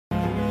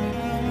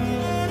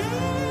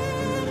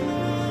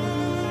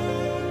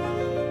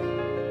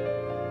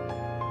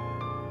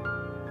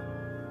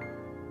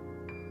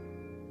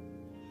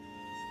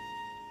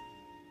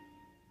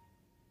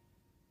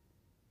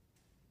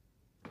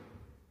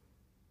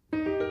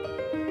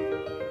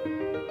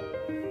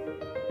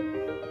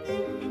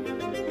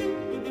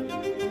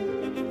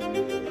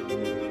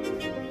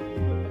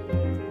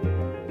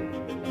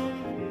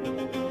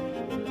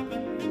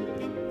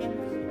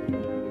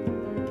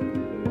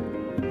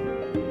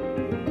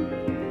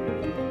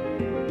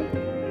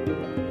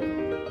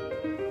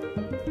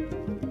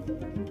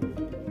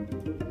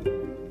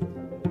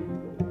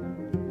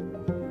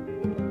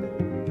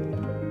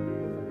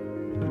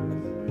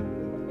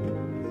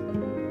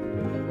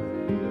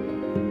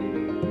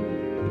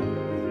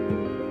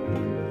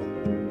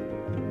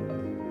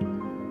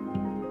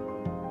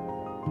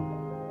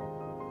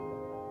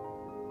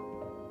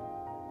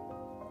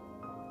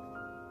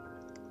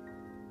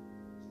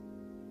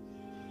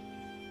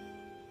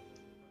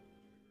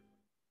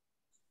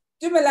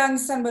Dumelang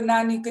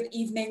Sanbonani, good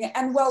evening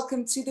and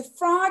welcome to the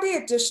Friday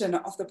edition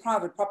of the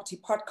Private Property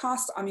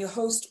Podcast. I'm your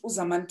host,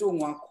 Zama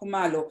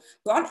Question.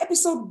 We're on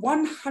episode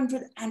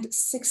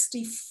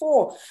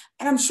 164,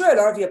 and I'm sure a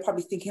lot of you are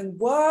probably thinking,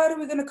 what are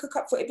we going to cook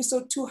up for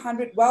episode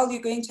 200? Well,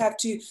 you're going to have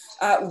to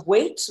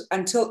wait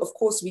until, of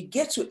course, we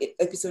get to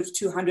episode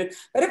 200.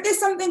 But if there's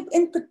something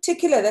in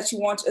particular that you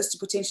want us to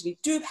potentially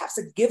do, perhaps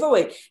a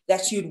giveaway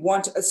that you'd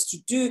want us to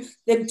do,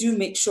 then do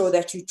make sure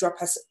that you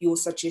drop us your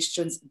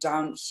suggestions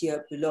down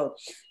here below.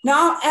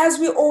 Now, as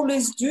we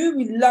always do,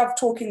 we love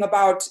talking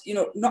about,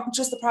 not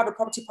just the Private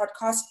Property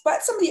Podcast,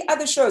 but some of the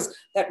other shows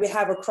that we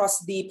have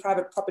across the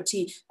private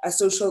property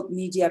social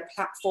media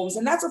platforms.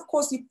 And that's, of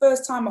course, the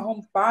First Time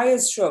Home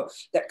Buyers show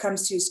that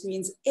comes to your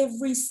screens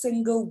every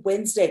single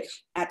Wednesday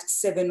at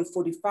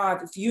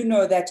 7:45. If you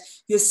know that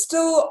you're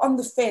still on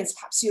the fence,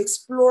 perhaps you're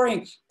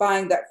exploring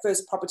buying that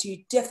first property,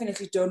 you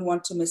definitely don't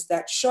want to miss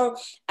that show.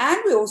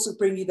 And we also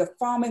bring you the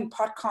Farming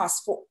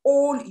Podcast for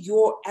all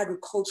your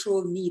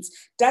agricultural needs.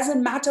 Doesn't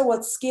matter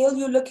what scale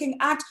you're looking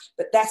at,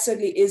 but that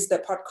certainly is the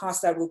podcast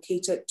that will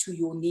cater to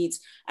your needs.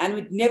 And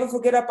we'd never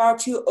forget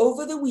about you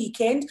over the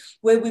weekend,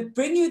 where we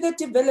bring you the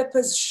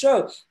Developers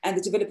Show. And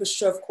the Developers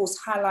Show, of course,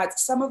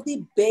 highlights some of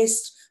the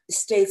best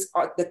states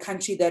of the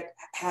country that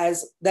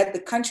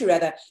the country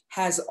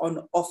has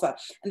on offer.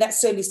 And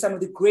that's certainly some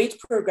of the great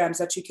programs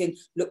that you can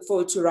look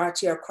forward to right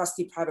here across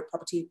the private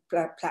property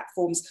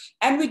platforms.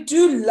 And we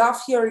do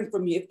love hearing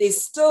from you. If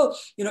there's still,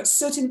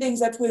 certain things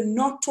that we're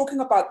not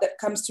talking about that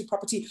comes to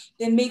property,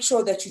 then make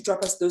sure that you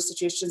drop us those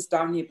suggestions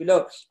down here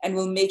below, and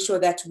we'll make sure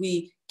that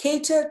we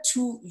cater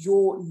to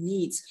your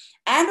needs.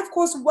 And of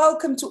course,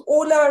 welcome to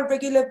all our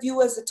regular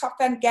viewers, the Top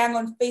Fan Gang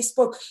on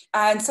Facebook,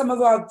 and some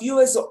of our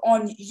viewers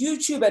on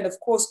YouTube, and of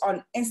course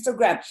on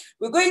Instagram.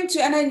 We're going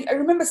to, and I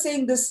remember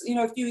saying this,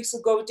 a few weeks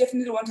ago, we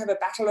definitely want to have a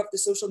battle of the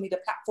social media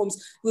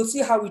platforms. We'll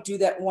see how we do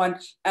that one.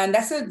 And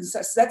that's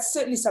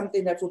certainly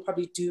something that we'll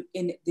probably do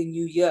in the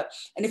new year.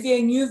 And if you're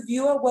a new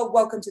viewer, well,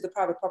 welcome to the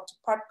Private Property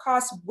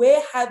Podcast.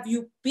 Where have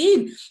you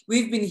been?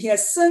 We've been here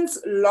since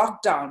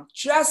lockdown.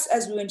 Just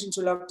as we went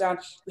into lockdown,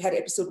 we had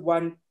episode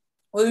 1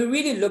 where we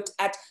really looked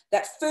at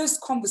that first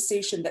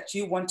conversation that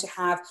you want to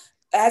have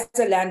as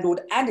a landlord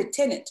and a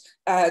tenant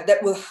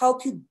that will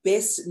help you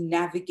best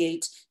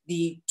navigate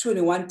the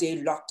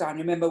 21-day lockdown.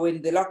 Remember,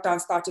 when the lockdown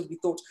started, we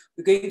thought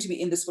we're going to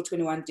be in this for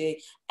 21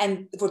 days.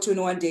 And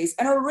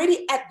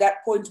already at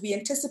that point, we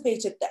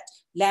anticipated that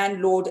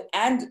landlord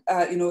and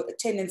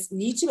tenants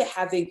need to be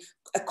having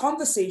a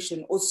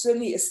conversation, or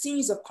certainly a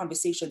series of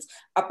conversations,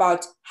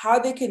 about how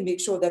they can make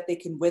sure that they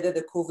can weather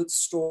the COVID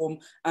storm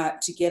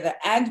together.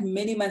 And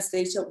many months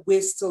later,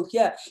 we're still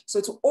here.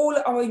 So to all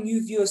our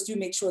new viewers, do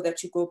make sure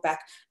that you go back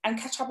and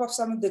catch up on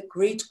some of the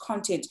great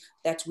content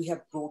that we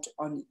have brought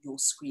on your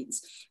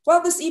screens.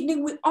 Well, this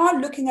evening, we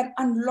are looking at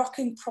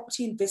unlocking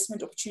property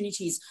investment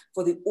opportunities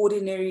for the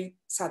ordinary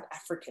South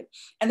African.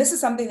 And this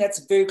is something that's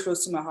very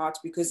close to my heart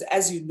because,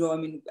 as you know, I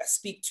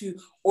speak to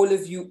all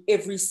of you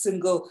every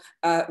single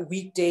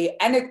weekday,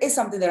 and it is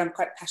something that I'm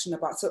quite passionate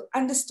about. So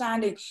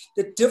understanding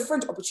the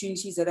different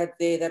opportunities that are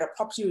there that are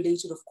property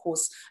related, of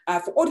course,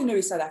 for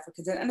ordinary South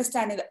Africans, and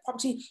understanding that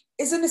property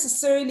isn't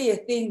necessarily a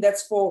thing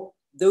that's for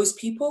those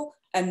people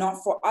and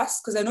not for us,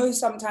 because I know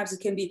sometimes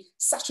it can be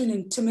such an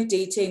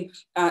intimidating,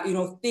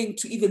 thing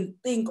to even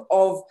think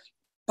of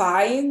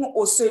buying,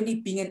 or certainly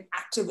being an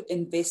active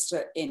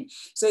investor in.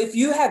 So if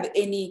you have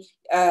any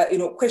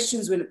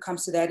questions when it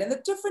comes to that, and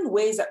the different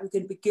ways that we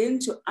can begin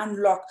to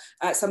unlock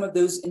some of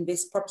those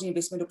property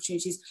investment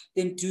opportunities,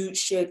 then do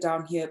share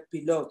down here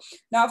below.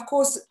 Now, of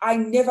course, I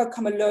never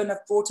come alone.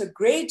 I've brought a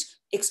great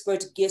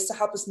expert guest to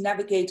help us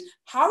navigate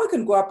how we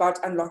can go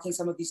about unlocking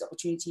some of these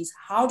opportunities.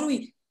 How do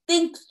we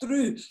think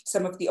through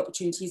some of the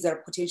opportunities that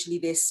are potentially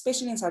there,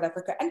 especially in South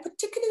Africa, and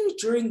particularly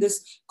during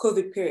this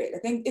COVID period? I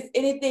think, if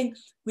anything,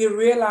 we're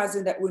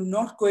realizing that we're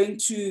not going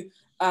to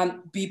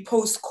be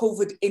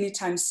post-COVID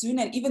anytime soon.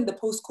 And even the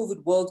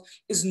post-COVID world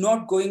is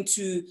not going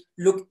to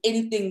look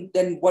anything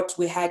than what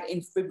we had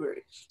in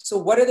February. So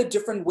what are the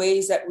different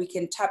ways that we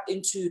can tap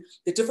into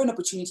the different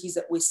opportunities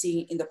that we're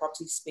seeing in the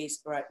property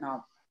space right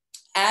now?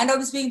 And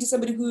I'm speaking to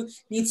somebody who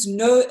needs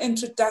no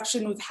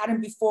introduction. We've had him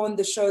before on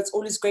the show. It's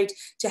always great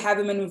to have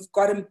him, and we've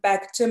got him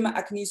back. Tim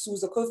Akinnusi,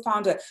 who's a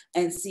co-founder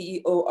and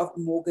CEO of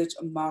Mortgage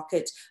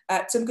Market.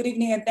 Tim, good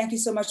evening, and thank you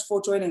so much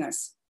for joining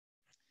us.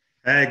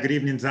 Hey, good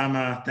evening,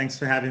 Zama. Thanks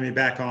for having me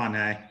back on.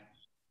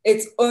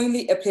 It's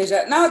only a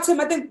pleasure. Now, Tim,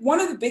 I think one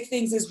of the big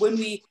things is when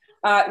we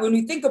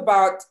think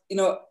about,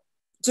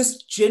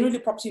 just generally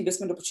property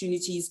investment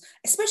opportunities,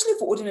 especially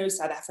for ordinary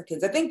South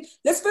Africans. I think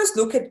let's first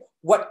look at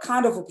what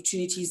kind of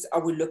opportunities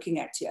are we looking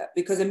at here?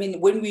 Because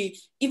when we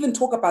even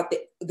talk about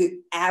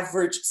the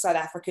average South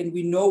African,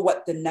 we know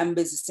what the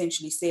numbers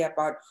essentially say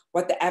about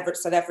what the average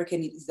South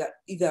African is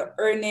either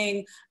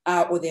earning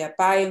or their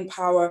buying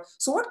power.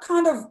 So what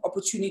kind of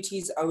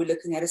opportunities are we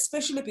looking at?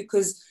 Especially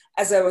because,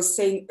 as I was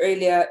saying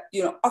earlier,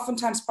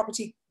 oftentimes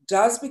property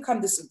does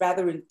become this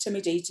rather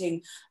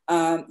intimidating,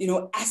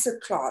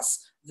 asset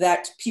class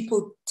that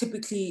people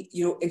typically,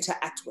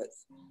 interact with.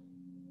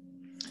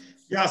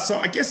 Yeah, so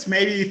I guess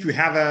maybe if we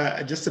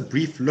have just a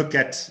brief look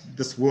at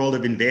this world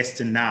of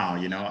investing now,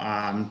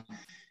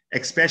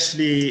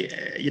 especially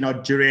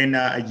during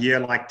a year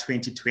like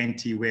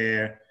 2020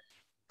 where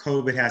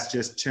COVID has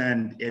just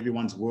turned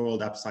everyone's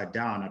world upside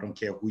down. I don't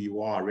care who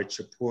you are, rich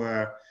or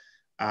poor,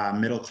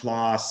 middle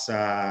class,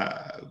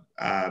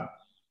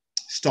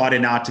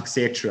 starting out,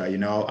 etc.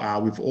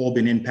 We've all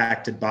been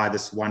impacted by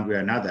this one way or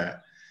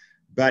another.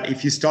 But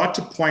if you start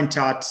to point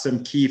out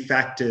some key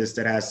factors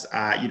that has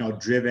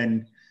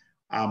driven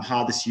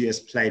how this year has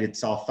played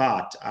itself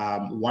out,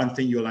 one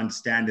thing you'll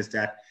understand is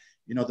that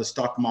the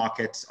stock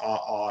markets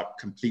are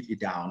completely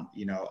down.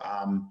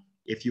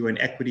 If you're in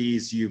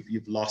equities,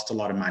 you've lost a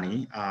lot of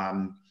money.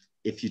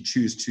 If you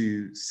choose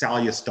to sell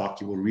your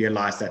stock, you will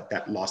realize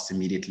that loss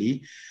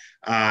immediately.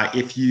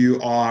 If you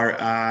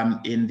are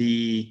in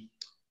the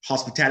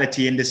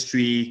hospitality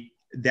industry,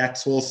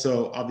 that's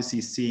also obviously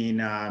seen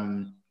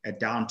a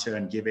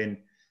downturn given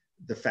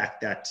the fact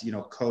that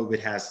COVID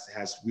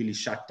has really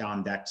shut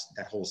down that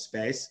whole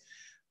space.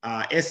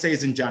 SA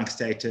is in junk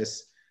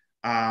status.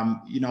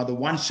 The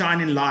one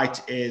shining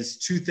light is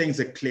two things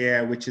are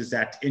clear, which is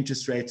that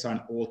interest rates are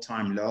an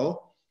all-time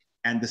low.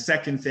 And the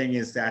second thing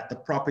is that the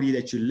property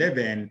that you live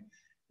in,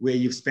 where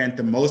you've spent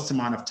the most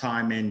amount of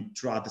time in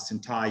throughout this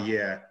entire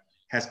year,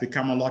 has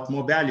become a lot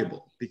more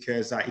valuable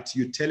because its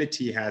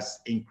utility has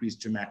increased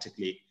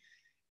dramatically.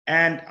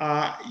 And,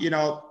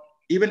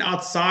 even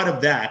outside of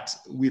that,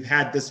 we've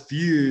had this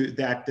view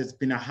that there's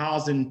been a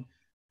housing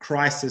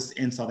crisis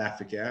in South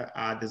Africa.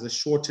 There's a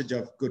shortage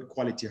of good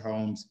quality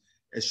homes,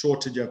 a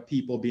shortage of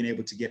people being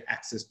able to get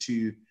access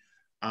to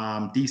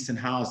decent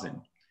housing,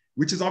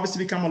 which has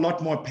obviously become a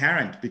lot more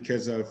apparent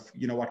because of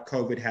what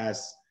COVID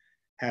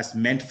has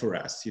meant for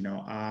us.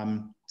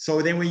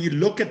 So then when you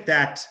look at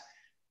that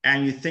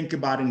and you think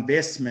about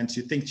investments,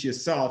 you think to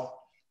yourself,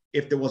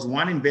 if there was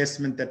one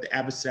investment that the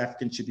average South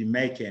African should be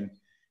making,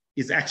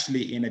 is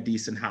actually in a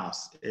decent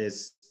house,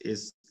 is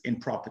in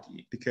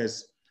property,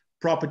 because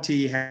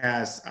property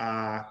has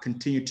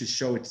continued to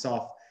show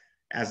itself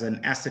as an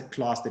asset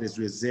class that is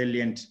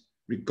resilient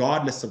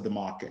regardless of the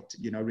market.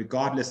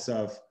 Regardless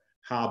of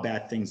how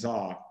bad things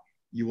are,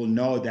 you will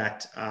know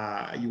that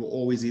you will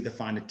always either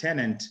find a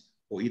tenant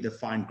or either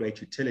find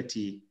great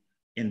utility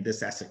in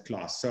this asset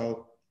class.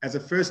 So as a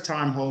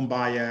first-time home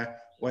buyer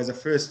or as a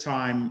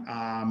first-time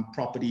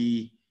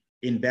property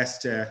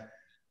investor,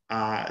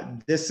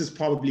 this is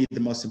probably the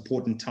most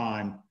important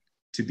time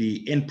to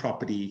be in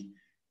property.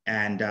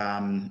 And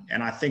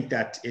I think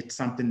that it's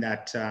something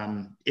that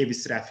every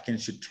South African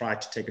should try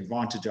to take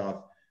advantage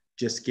of,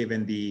 just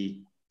given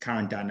the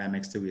current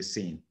dynamics that we're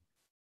seeing.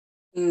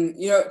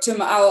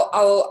 Tim,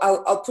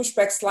 I'll push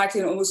back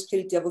slightly and almost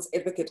play devil's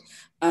advocate,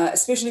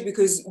 especially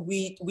because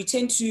we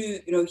tend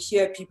to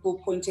hear people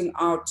pointing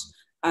out.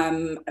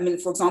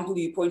 For example,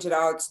 you pointed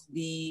out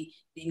the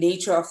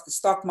nature of the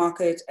stock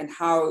market and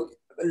how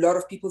a lot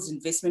of people's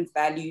investment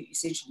value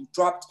essentially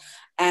dropped.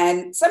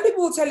 And some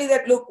people will tell you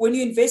that, look, when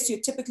you invest, you're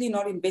typically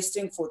not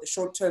investing for the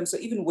short term. So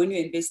even when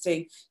you're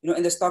investing,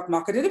 in the stock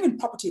market and even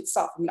property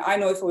itself, I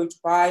know if I were to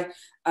buy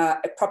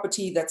a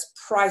property that's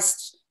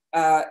priced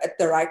at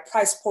the right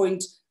price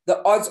point, the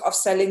odds of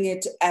selling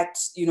it at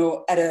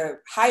a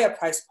higher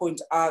price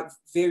point are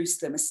very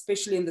slim,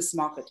 especially in this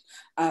market.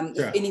 Sure.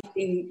 If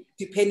anything,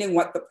 depending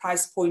what the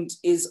price point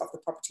is of the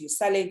property you're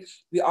selling,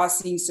 we are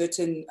seeing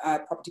certain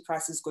property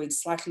prices going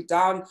slightly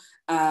down,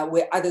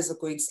 where others are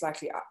going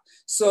slightly up.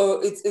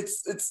 So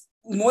it's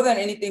more than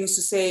anything is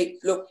to say,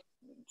 look,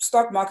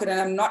 stock market,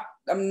 and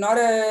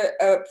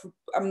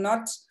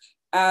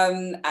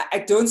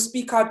I don't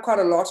speak out quite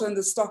a lot on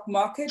the stock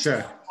market.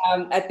 Sure.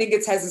 I think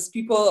it has its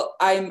people.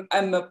 I'm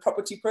a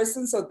property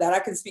person, so that I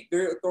can speak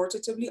very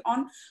authoritatively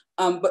on.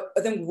 But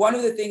I think one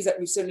of the things that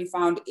we've certainly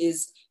found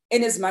is,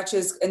 in as much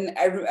as, and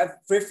I've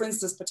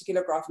referenced this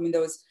particular graph,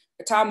 there was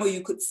a time where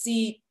you could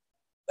see,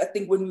 I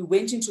think when we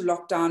went into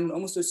lockdown,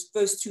 almost those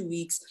first 2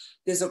 weeks,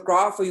 there's a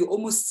graph where you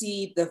almost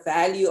see the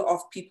value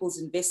of people's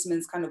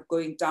investments kind of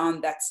going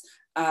down. That's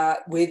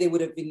where they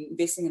would have been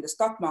investing in the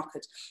stock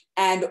market.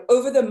 And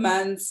over the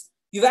months,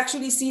 you've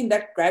actually seen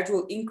that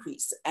gradual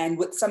increase, and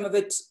with some of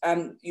it,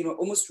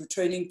 almost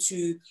returning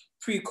to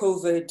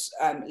pre-COVID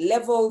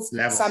levels,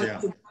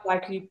 some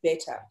slightly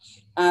better.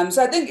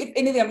 So I think, if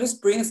anything, I'm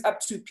just bringing this up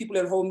to people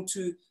at home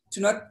to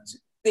not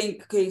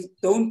think, okay,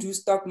 don't do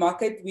stock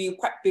market. We're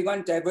quite big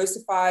on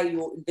diversify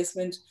your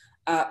investment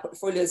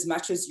portfolio as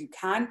much as you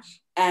can,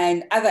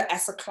 and other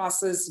asset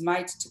classes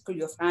might tickle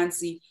your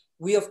fancy.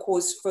 We, of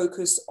course,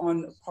 focus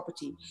on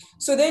property.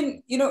 So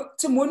then,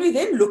 Tim, when we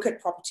then look at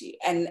property,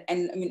 and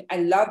I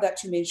love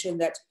that you mentioned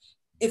that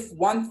if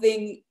one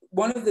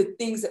of the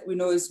things that we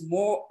know is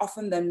more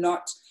often than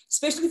not,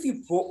 especially if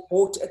you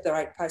bought at the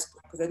right price,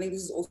 because I think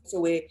this is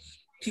also where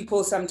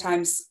people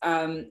sometimes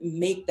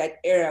make that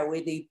error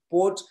where they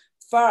bought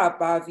far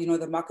above,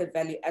 the market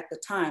value at the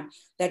time,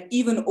 that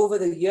even over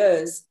the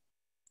years,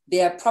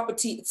 their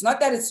property, it's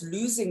not that it's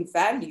losing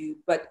value,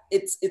 but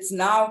it's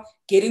now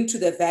getting to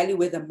the value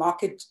where the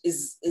market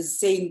is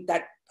saying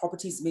that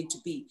property is meant to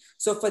be.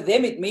 So for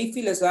them, it may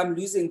feel as though I'm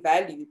losing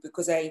value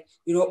because I,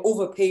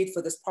 overpaid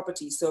for this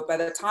property. So by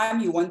the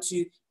time you want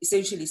to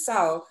essentially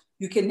sell,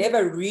 you can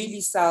never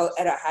really sell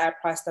at a higher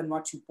price than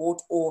what you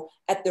bought or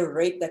at the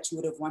rate that you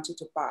would have wanted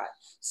to buy.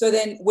 So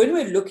then when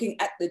we're looking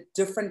at the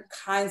different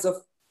kinds of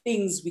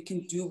things we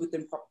can do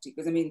within property,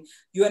 because I mean,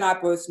 you and I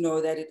both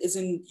know that it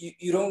isn't,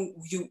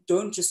 you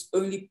don't just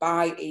only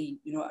buy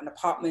an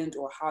apartment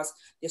or a house.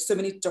 There's so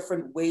many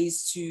different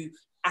ways to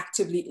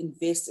actively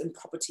invest in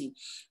property.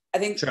 I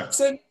think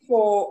so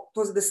for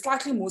the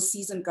slightly more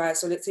seasoned guys,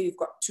 so let's say you've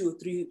got 2 or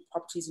 3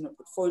 properties in a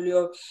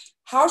portfolio,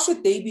 how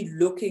should they be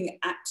looking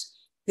at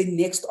the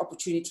next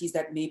opportunities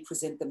that may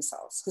present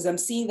themselves? Because I'm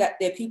seeing that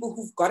there are people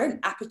who've got an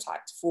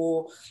appetite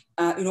for,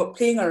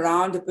 playing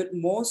around a bit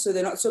more. So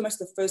they're not so much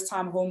the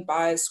first-time home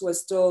buyers who are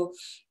still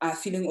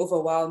feeling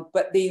overwhelmed,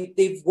 but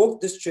they've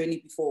walked this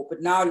journey before,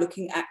 but now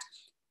looking at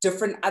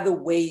different other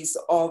ways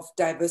of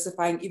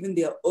diversifying even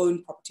their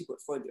own property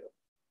portfolio.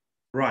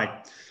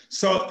 Right.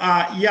 So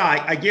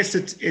I guess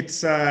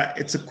it's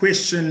a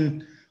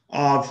question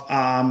of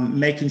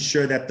making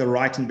sure that the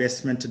right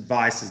investment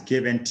advice is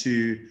given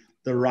to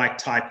the right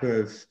type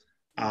of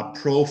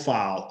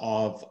profile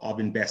of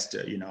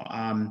investor.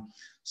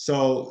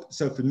 So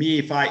for me,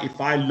 if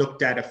I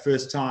looked at a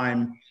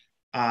first-time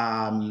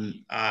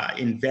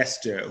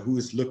investor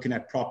who's looking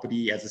at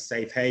property as a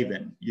safe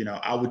haven,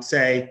 I would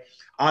say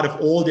out of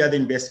all the other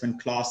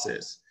investment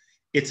classes,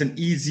 it's an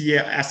easier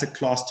asset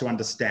class to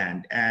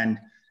understand. And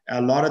a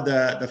lot of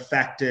the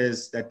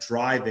factors that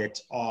drive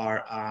it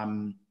are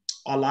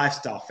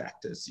lifestyle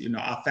factors,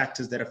 are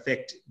factors that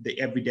affect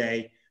the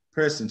everyday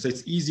person. So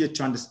it's easier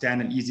to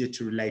understand and easier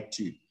to relate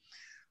to.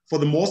 For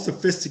the more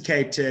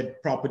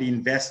sophisticated property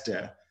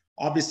investor,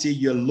 obviously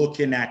you're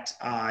looking at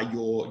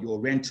your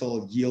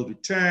rental yield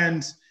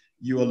returns.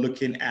 You are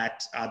looking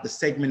at the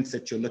segments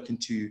that you're looking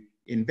to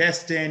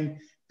invest in,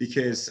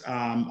 because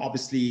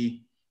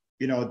obviously,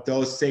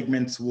 those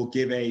segments will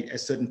give a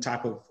certain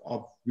type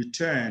of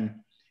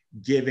return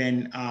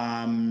given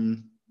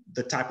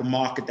the type of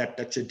market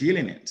that you're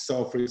dealing in.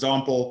 So for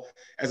example,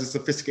 as a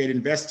sophisticated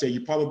investor,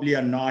 you probably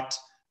are not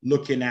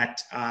looking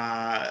at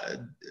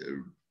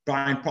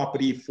buying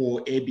property for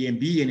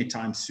Airbnb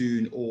anytime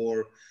soon,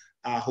 or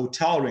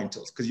hotel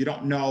rentals, because you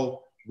don't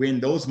know when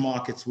those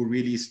markets will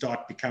really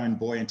start becoming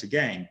buoyant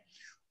again.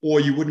 Or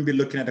you wouldn't be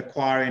looking at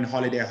acquiring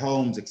holiday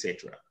homes,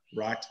 etc.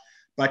 Right?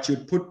 But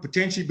you'd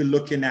potentially be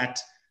looking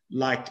at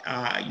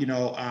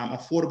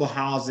affordable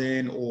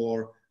housing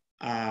or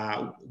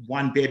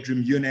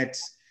 1-bedroom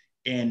units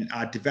in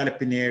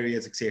developing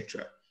areas,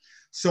 etc.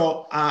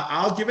 So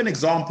I'll give an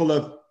example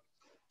of.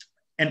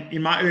 And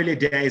in my early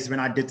days, when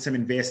I did some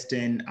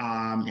investing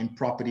in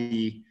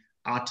property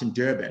out in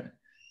Durban,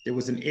 there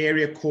was an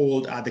area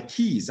called the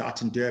Keys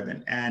out in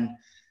Durban, and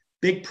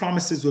big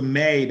promises were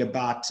made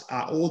about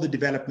all the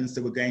developments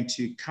that were going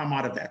to come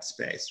out of that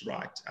space,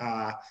 right?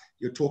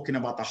 You're talking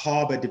about the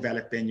harbor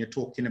developing, you're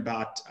talking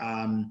about,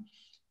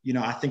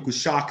 I think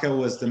Ushaka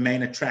was the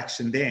main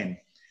attraction then.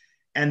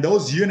 And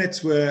those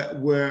units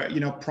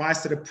were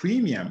priced at a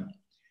premium.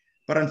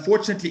 But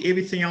unfortunately,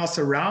 everything else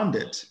around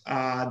it,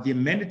 the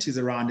amenities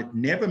around it,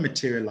 never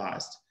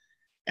materialized.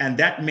 And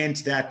that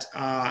meant that,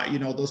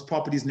 those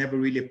properties never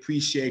really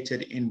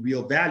appreciated in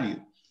real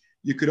value.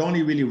 You could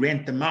only really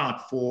rent them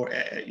out for,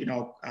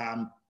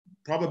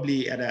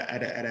 probably at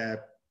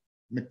a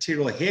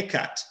material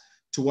haircut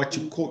to what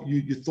you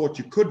thought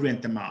you could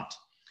rent them out.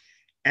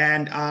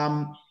 And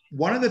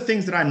one of the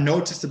things that I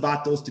noticed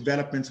about those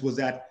developments was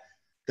that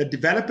the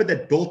developer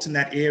that built in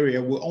that area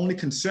were only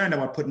concerned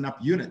about putting up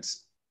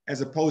units,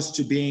 as opposed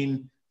to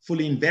being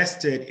fully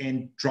invested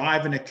in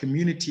driving a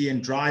community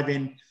and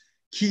driving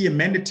key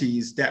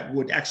amenities that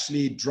would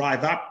actually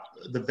drive up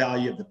the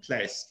value of the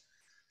place.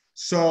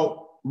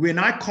 So when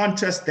I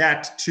contrast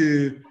that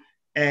to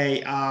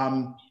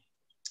the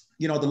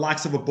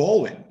likes of a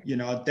Baldwin,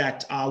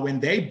 that when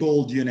they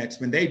build units,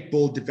 when they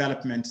build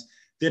developments,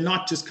 they're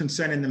not just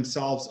concerning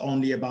themselves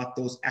only about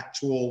those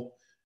actual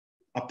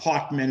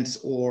apartments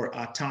or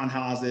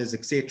townhouses,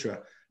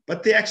 etc.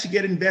 But they actually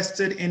get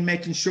invested in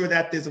making sure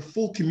that there's a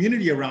full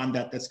community around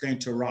that's going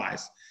to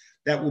arise,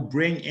 that will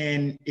bring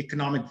in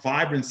economic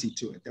vibrancy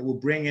to it, that will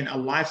bring in a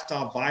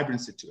lifestyle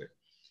vibrancy to it.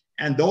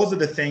 And those are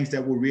the things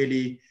that will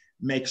really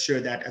make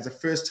sure that as a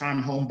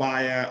first-time home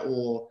buyer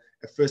or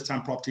a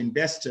first-time property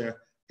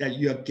investor, that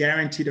you are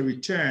guaranteed a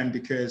return,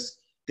 because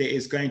there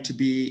is going to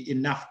be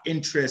enough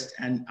interest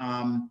and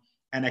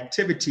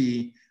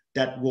activity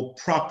that will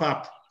prop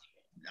up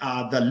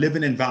the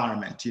living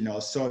environment,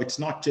 So it's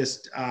not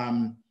just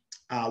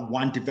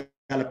one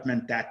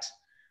development that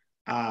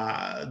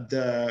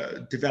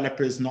the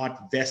developer is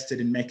not vested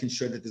in making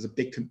sure that there's a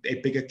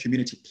bigger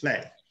community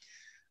play.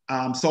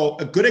 So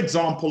a good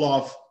example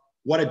of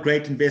what a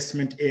great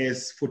investment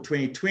is for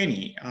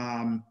 2020,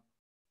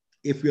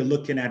 if we're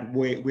looking at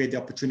where the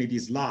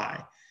opportunities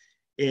lie,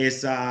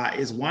 is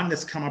one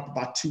that's come up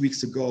about 2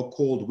 weeks ago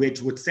called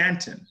Wedgwood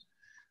Sandton.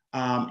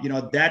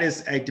 That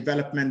is a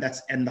development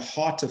that's in the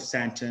heart of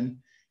Sandton.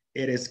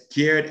 It is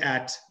geared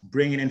at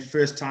bringing in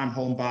first-time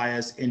home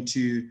buyers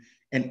into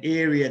an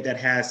area that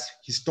has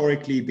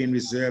historically been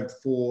reserved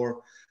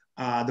for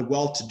the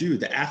well-to-do,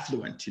 the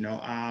affluent.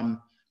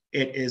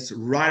 It is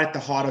right at the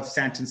heart of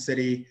Sandton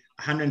City,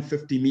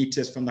 150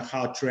 meters from the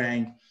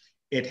Gautrain.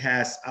 It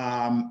has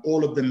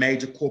all of the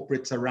major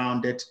corporates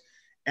around it.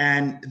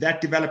 And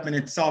that development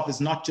itself is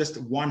not just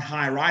one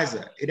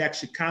high-riser. It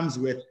actually comes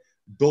with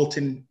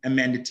built-in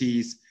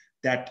amenities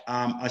that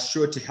are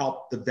sure to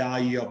help the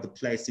value of the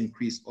place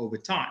increase over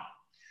time.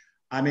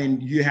 I mean,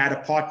 you had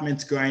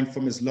apartments going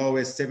from as low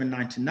as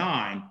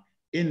 $799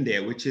 in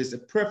there, which is a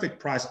perfect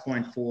price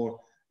point for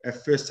a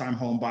first-time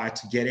home buyer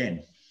to get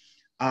in.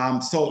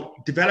 So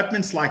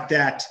developments like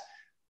that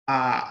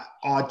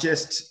are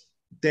just,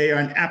 they are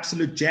an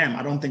absolute gem.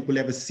 I don't think we'll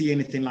ever see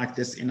anything like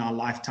this in our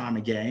lifetime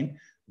again,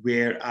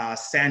 where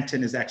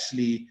Sandton is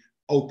actually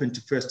open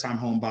to first-time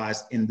home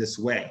buyers in this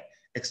way,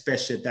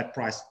 especially at that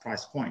price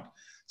point.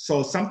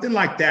 So something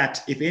like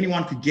that, if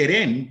anyone could get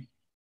in,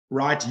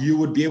 right, you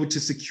would be able to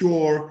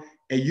secure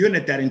a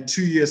unit that in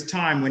 2 years'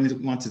 time,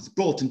 once it's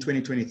built in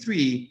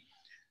 2023,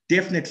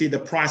 definitely the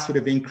price would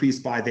have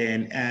increased by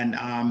then. And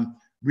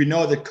we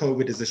know that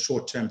COVID is a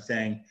short-term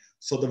thing.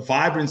 So the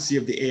vibrancy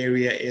of the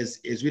area is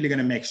really going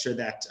to make sure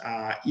that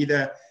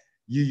either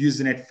you're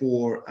using it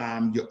for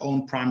your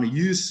own primary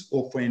use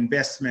or for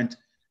investment,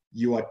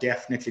 you are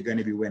definitely going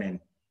to be winning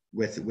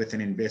with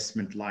an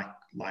investment like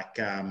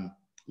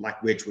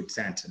Wedgwood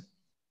Sandton.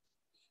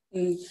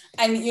 And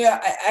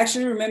I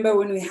actually remember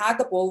when we had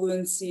the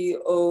Baldwin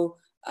CEO,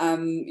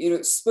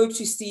 spoke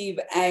to Steve,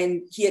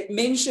 and he had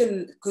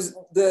mentioned, because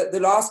the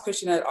last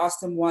question I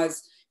asked him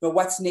was,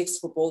 what's next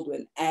for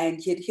Baldwin? And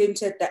he had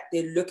hinted that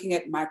they're looking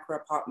at micro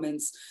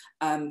apartments,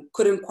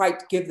 couldn't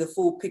quite give the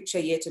full picture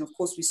yet. And of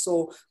course, we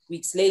saw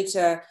weeks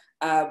later,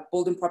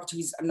 Baldwin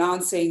Properties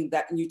announcing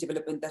that new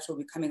development that will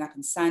be coming up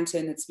in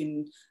Sandton. It's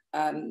been,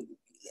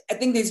 I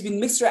think there's been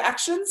mixed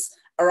reactions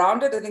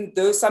around it. I think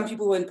some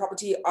people who are in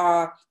property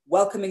are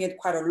welcoming it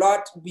quite a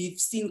lot. We've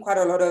seen quite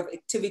a lot of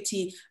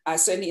activity,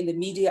 certainly in the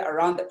media,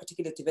 around that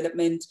particular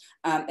development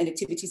and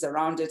activities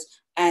around it.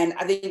 And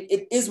I think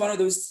it is one of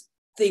those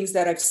things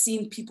that I've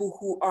seen people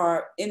who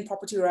are in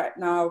property right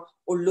now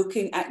or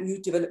looking at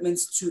new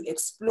developments to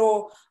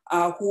explore,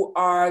 who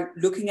are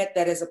looking at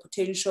that as a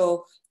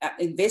potential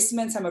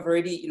investment. Some have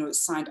already,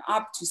 signed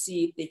up to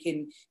see if they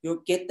can,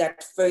 get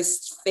that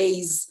first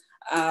phase,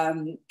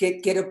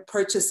 get a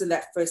purchase in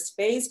that first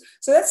phase.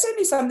 So that's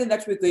certainly something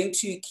that we're going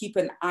to keep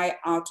an eye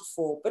out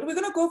for. But we're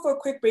going to go for a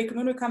quick break. And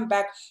when we come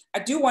back, I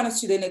do want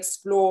us to then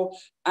explore,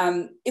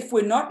 if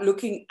we're not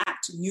looking at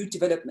new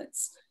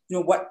developments,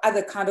 what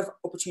other kind of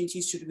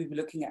opportunities should we be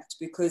looking at?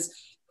 Because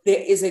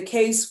there is a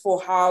case for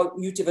how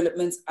new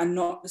developments are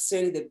not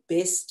necessarily the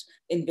best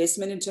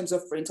investment in terms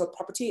of rental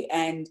property.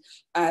 And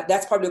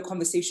that's probably a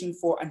conversation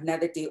for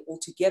another day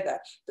altogether.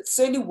 But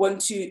certainly want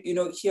to,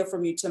 hear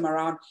from you, Tim,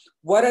 around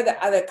what are the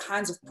other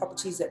kinds of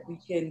properties that we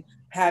can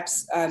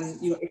perhaps,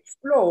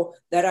 explore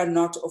that are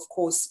not, of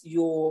course,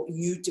 your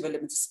new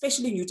developments,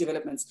 especially new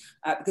developments,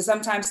 because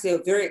sometimes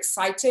they're very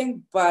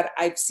exciting, but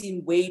I've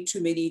seen way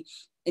too many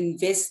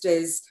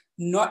investors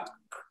not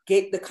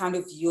get the kind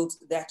of yield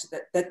that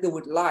they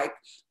would like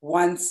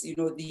once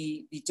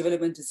the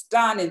development is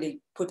done and they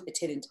put a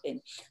tenant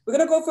in. We're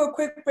going to go for a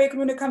quick break, and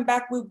when we come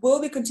back, we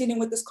will be continuing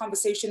with this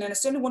conversation. And I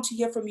certainly want to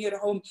hear from you at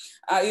home,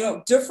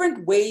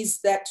 different ways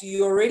that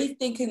you're already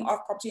thinking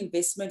of property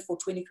investment for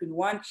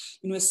 2021.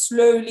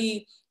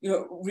 Slowly,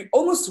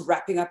 almost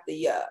wrapping up the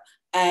year,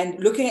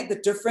 and looking at the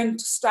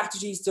different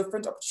strategies,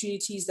 different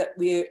opportunities that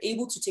we're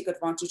able to take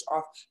advantage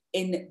of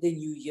in the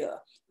new year.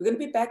 We're going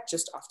to be back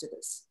just after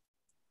this.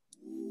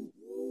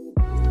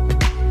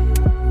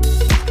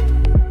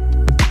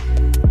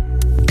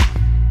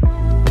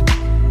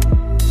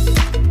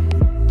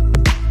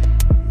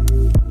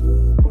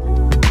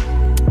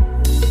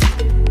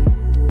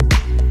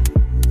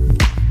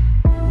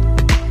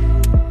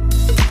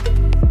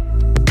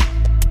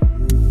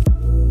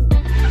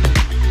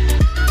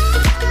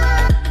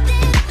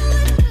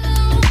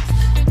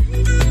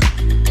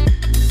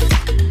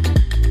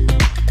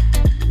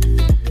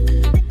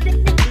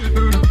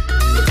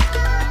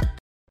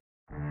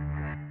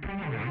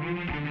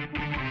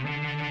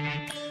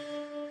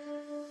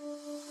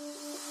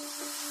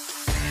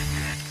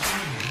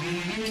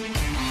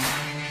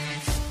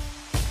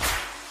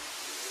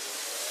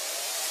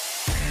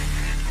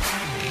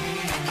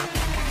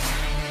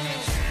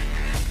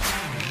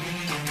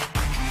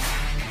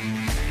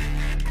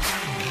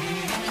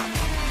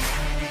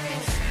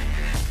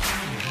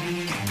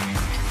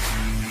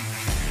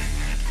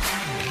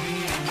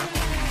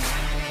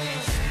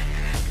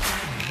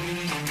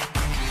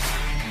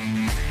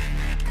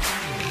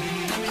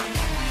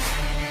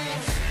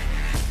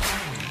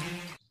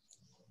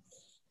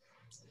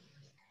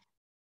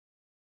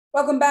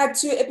 Welcome back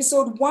to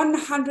episode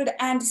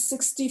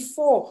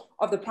 164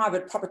 of the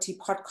Private Property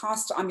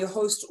Podcast. I'm your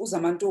host,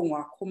 Zama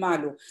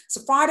Question. It's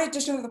a Friday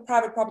edition of the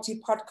Private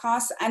Property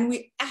Podcast, and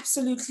we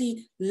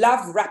absolutely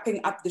love wrapping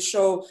up the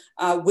show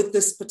with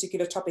this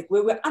particular topic,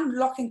 where we're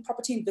unlocking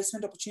property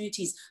investment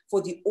opportunities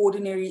for the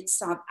ordinary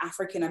South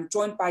African. I'm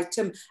joined by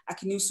Tim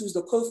Akinnusi, who's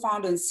the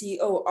co-founder and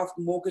CEO of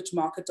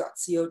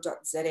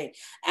mortgagemarket.co.za.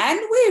 And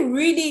we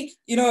really,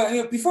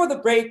 before the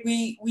break,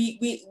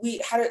 we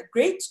had a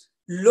great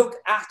look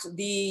at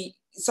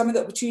some of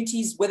the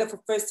opportunities, whether for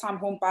first-time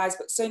home buyers,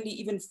 but certainly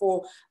even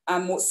for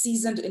more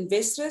seasoned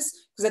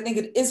investors, because I think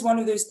it is one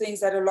of those things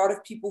that a lot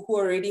of people who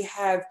already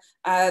have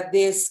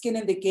their skin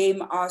in the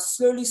game are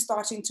slowly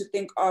starting to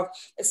think of,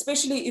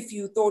 especially if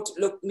you thought,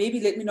 look,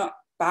 maybe let me not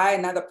buy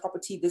another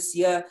property this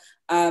year,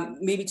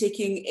 maybe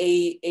taking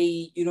a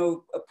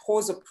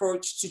pause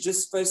approach to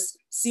just first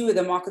see where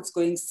the market's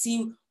going,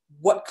 see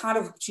what kind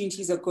of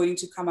opportunities are going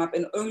to come up,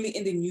 and only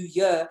in the new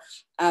year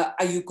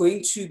are you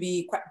going to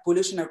be quite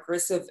bullish and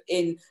aggressive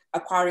in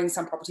acquiring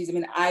some properties. I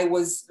mean, I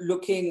was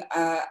looking,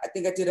 I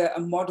think I did a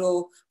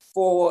model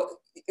for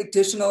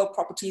additional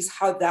properties,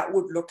 how that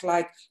would look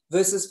like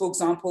versus, for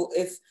example,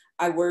 if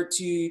I were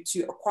to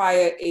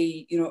acquire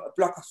a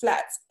block of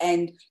flats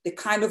and the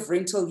kind of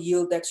rental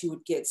yield that you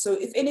would get. So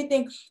if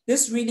anything,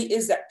 this really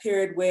is that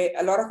period where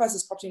a lot of us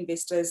as property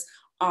investors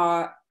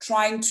are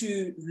trying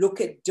to look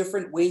at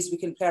different ways we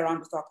can play around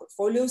with our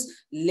portfolios,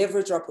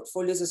 leverage our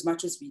portfolios as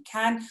much as we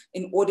can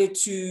in order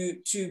to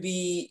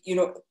be,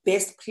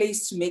 best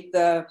placed to make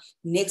the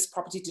next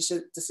property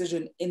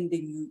decision in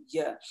the new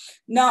year.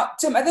 Now,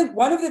 Tim, I think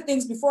one of the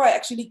things before I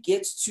actually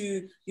get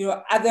to,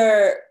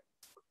 other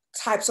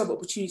types of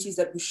opportunities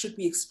that we should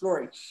be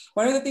exploring.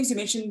 One of the things you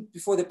mentioned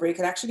before the break,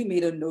 I actually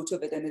made a note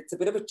of it, and it's a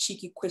bit of a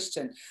cheeky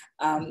question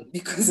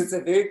because it's a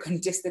very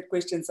contested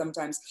question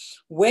sometimes.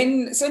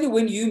 Certainly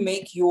when you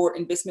make your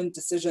investment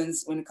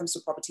decisions when it comes to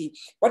property,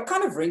 what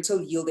kind of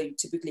rental yield are you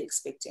typically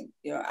expecting?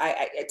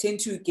 I tend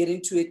to get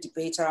into a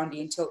debate around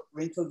the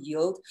rental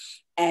yield,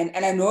 and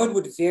I know it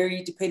would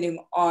vary depending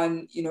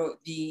on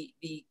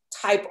the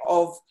type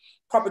of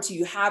property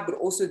you have, but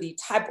also the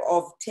type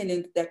of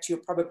tenant that you're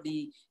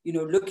probably,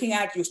 looking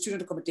at. Your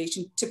student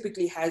accommodation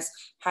typically has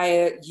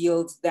higher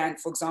yields than,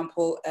 for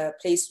example, a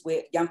place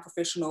where young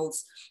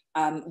professionals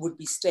would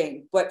be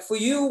staying. But for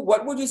you,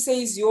 what would you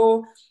say is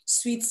your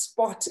sweet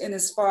spot in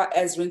as far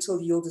as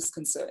rental yield is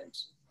concerned?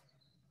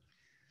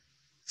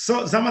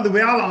 So, Zama, the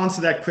way I'll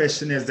answer that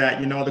question is that,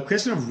 the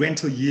question of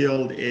rental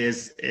yield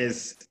is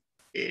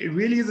it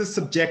really is a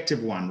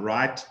subjective one,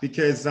 right?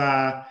 Because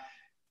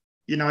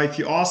if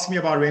you ask me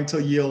about rental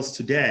yields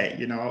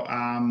today,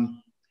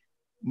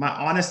 my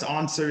honest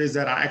answer is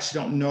that I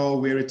actually don't know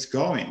where it's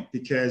going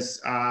because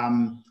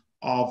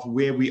of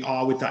where we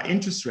are with our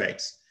interest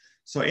rates.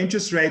 So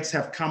interest rates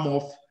have come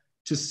off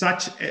to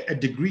such a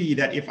degree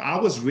that if I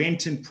was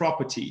renting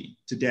property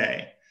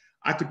today,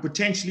 I could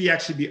potentially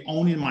actually be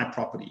owning my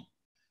property.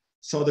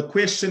 So the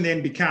question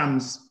then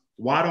becomes,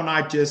 why don't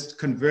I just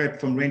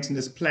convert from renting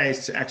this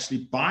place to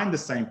actually buying the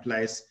same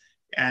place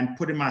and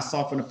putting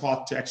myself on a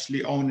path to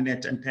actually owning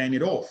it and paying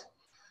it off?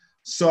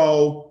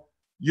 So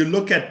you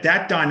look at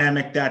that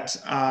dynamic that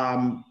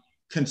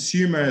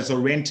consumers or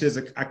renters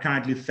are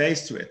currently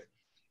faced with.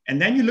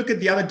 And then you look at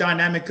the other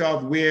dynamic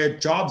of where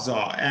jobs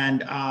are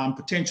and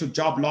potential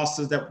job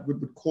losses that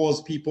would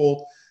cause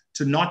people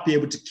to not be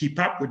able to keep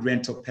up with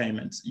rental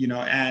payments,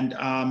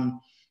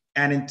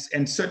 and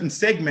in certain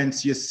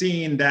segments, you're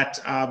seeing that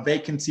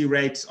vacancy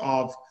rates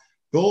of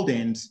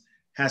buildings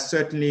has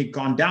certainly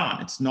gone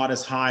down. It's not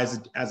as high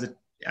as it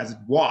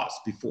was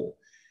before.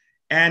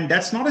 And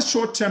that's not a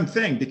short-term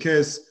thing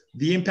because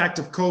the impact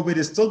of COVID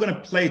is still going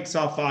to play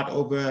itself out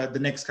over the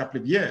next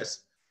couple of years.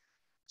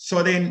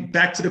 So then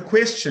back to the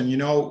question,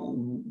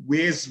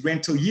 where's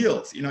rental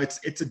yields?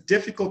 It's a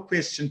difficult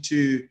question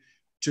to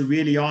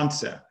really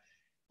answer.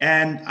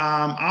 And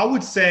I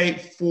would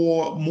say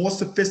for more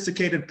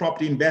sophisticated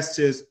property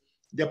investors,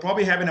 they're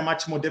probably having a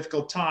much more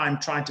difficult time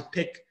trying to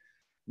pick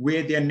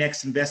where their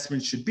next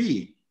investment should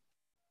be.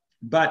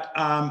 But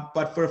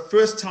for a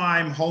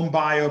first-time home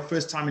buyer,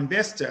 first-time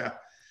investor,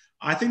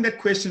 I think that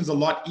question is a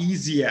lot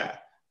easier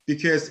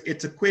because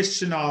it's a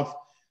question of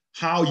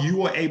how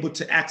you are able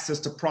to access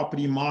the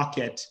property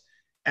market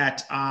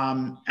at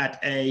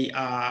a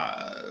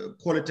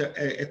call it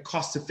a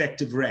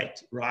cost-effective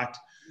rate, right?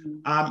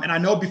 And I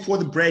know before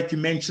the break you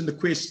mentioned the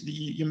question.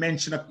 You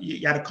mentioned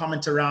you had a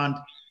comment around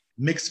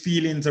mixed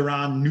feelings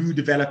around new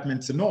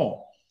developments and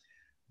all.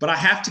 But I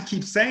have to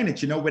keep saying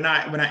it. When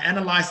I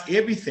analyze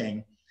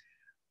everything,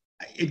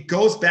 it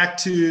goes back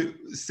to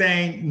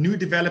saying new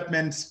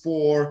developments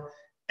for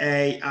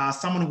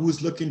someone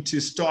who's looking to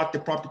start the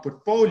property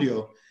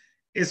portfolio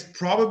is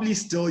probably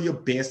still your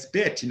best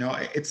bet.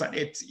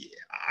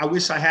 I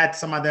wish I had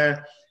some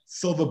other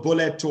silver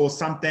bullet or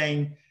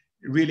something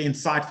really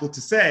insightful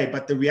to say,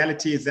 but the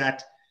reality is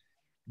that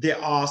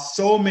there are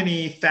so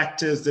many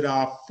factors that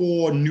are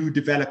for new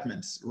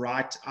developments,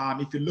 right?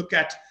 If you look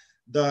at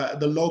the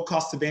low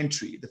cost of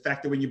entry, the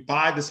fact that when you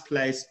buy this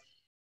place,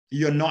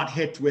 you're not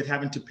hit with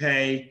having to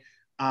pay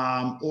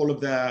all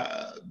of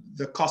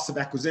the costs of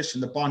acquisition,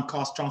 the bond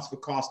cost,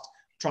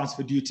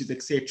 transfer duties,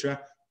 etc.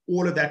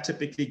 All of that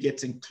typically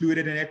gets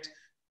included in it,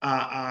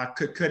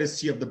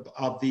 courtesy of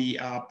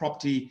the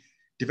property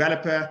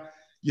developer.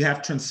 You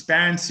have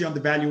transparency on the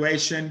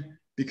valuation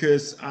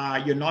because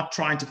you're not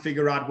trying to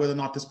figure out whether or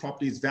not this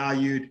property is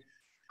valued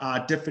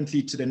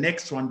differently to the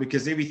next one,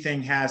 because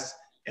everything has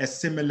a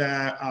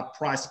similar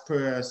price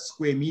per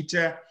square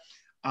meter.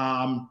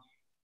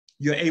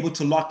 You're able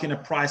to lock in a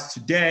price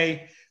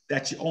today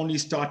that you only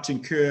start to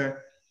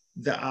incur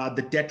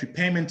the debt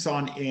repayments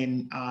on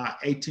in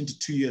 18 to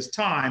 2 years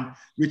time,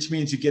 which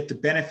means you get the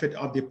benefit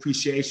of the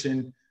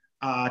appreciation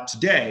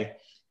today.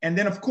 And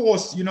then of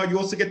course, you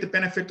also get the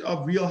benefit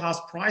of real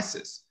house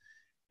prices.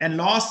 And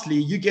lastly,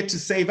 you get to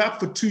save up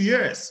for 2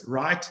 years,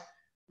 right?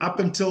 Up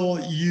until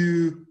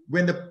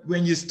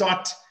when you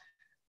start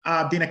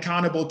being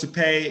accountable to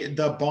pay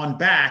the bond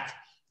back,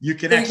 you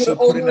can actually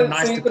put in a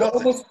nice deposit. So you could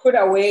almost put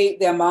away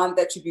the amount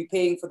that you'd be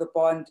paying for the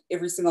bond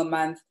every single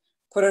month,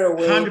 put it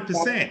away. 100%.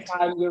 By the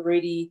time you're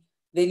ready,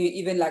 then you're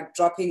even like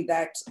dropping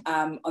that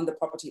on the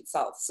property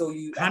itself. So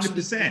you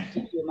 100%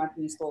 keep your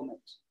monthly installment.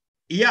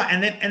 Yeah,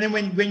 and then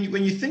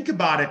when you think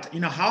about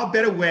it, how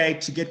better way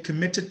to get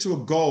committed to a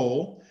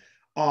goal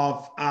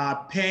of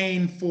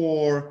paying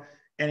for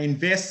an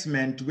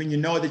investment when you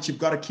know that you've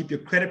got to keep your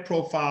credit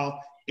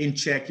profile in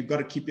check, you've got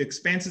to keep your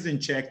expenses in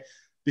check,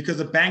 because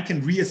a bank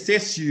can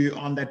reassess you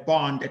on that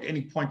bond at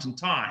any point in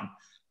time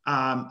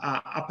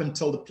up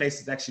until the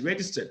place is actually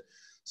registered.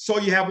 So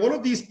you have all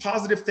of these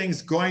positive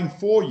things going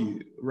for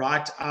you,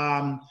 right?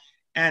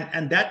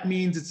 And that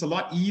means it's a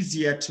lot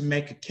easier to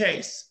make a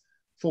case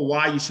for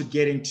why you should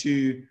get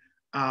into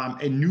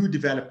a new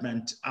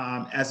development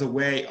as a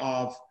way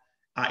of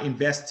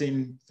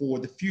investing for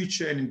the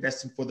future and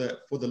investing for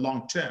the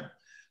long term.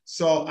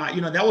 So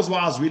that was why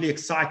I was really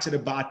excited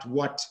about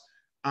what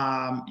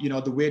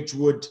the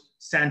Wedgwood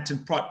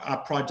Sandton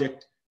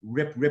project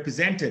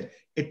represented.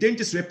 It didn't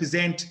just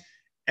represent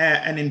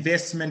an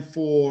investment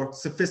for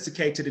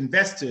sophisticated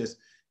investors.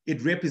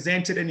 It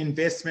represented an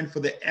investment for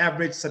the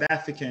average South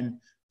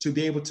African to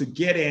be able to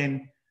get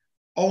in,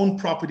 own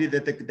property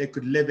that they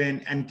could live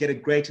in, and get a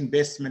great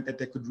investment that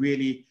they could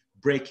really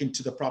break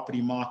into the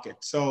property market.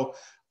 So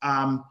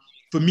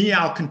for me,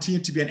 I'll continue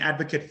to be an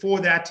advocate for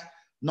that,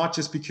 not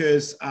just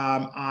because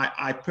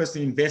I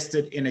personally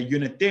invested in a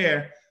unit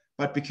there,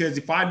 but because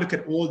if I look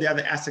at all the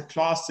other asset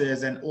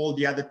classes and all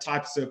the other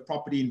types of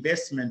property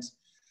investments,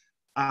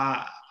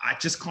 I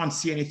just can't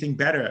see anything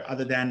better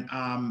other than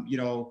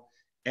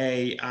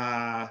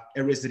a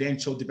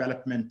residential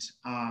development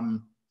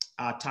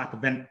type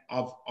of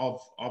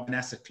an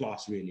asset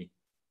class, really.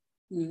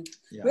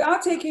 Yeah. We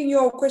are taking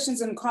your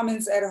questions and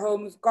comments at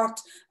home. We've got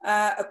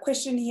a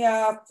question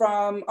here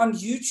on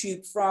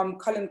YouTube from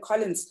Colin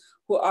Collins,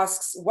 who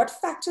asks, what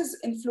factors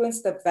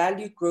influence the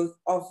value growth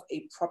of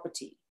a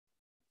property?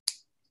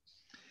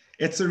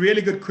 It's a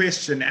really good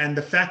question. And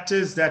the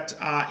factors that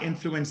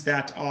influence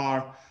that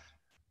are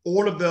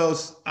all of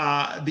those,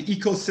 the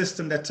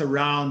ecosystem that's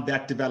around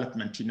that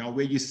development,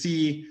 where you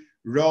see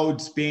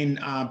roads being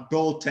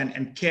built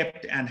and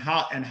kept, and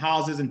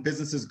houses and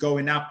businesses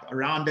going up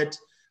around it.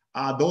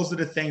 Those are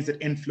the things that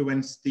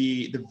influence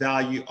the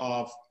value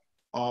of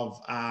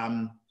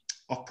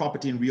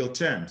property in real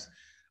terms.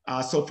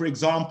 So for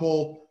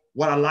example,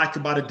 what I like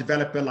about a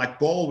developer like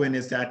Baldwin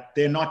is that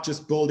they're not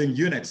just building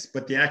units,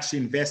 but they actually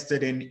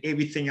invested in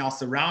everything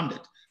else around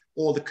it,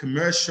 all the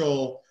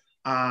commercial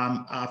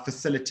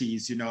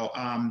facilities,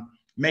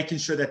 making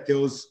sure that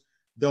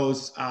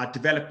those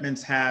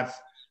developments have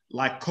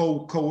like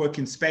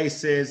co-working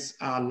spaces,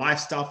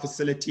 lifestyle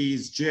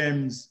facilities,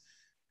 gyms.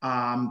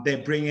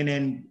 They're bringing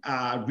in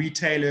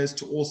retailers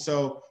to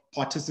also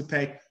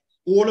participate.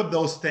 All of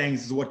those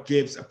things is what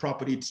gives a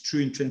property its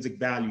true intrinsic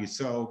value.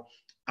 So,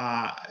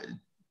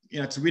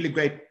 it's a really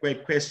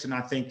great question.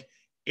 I think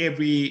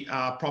every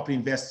property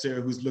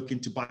investor who's looking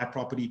to buy a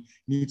property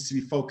needs to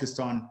be focused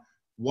on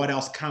what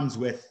else comes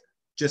with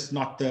just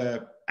not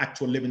the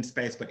actual living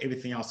space, but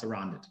everything else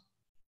around it.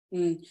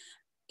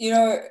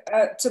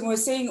 Tim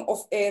was saying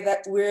off air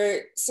that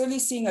we're certainly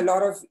seeing a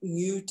lot of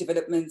new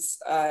developments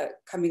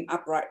coming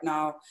up right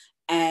now.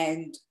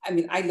 And I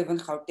mean, I live in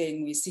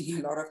Gauteng, we're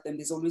seeing a lot of them.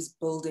 There's always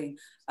building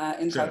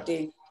in Sure.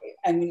 Gauteng.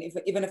 I mean,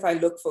 even if I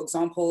look, for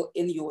example,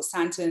 in your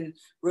Sandton,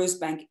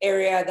 Rosebank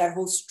area, that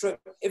whole strip,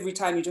 every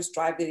time you just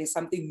drive there, there's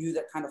something new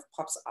that kind of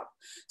pops up.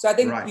 So I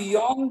think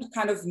beyond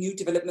kind of new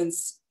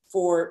developments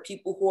for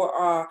people who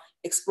are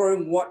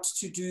exploring what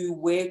to do,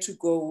 where to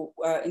go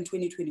in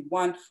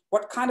 2021,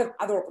 what kind of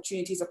other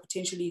opportunities are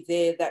potentially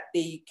there that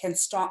they can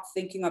start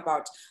thinking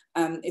about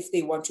if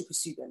they want to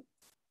pursue them?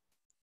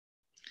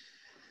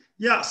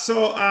 Yeah,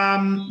 so,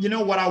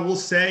 what I will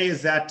say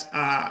is that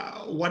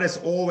what has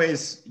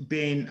always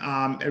been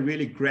a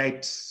really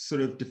great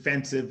sort of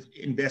defensive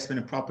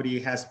investment in property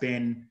has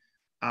been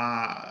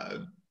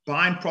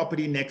buying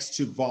property next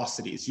to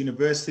varsities,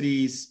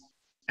 universities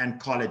and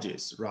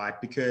colleges,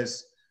 right?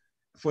 Because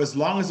for as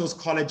long as those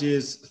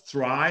colleges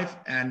thrive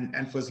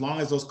and for as long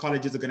as those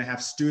colleges are going to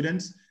have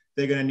students,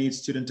 they're going to need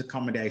student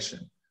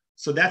accommodation.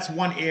 So that's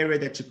one area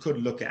that you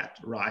could look at,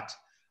 right?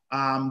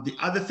 The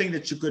other thing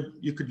that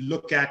you could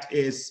look at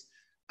is,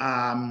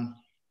 I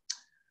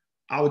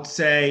would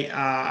say,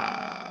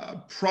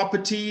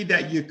 property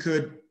that you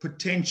could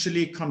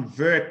potentially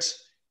convert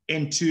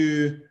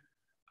into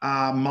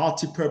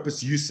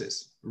multi-purpose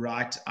uses,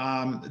 right?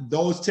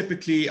 Those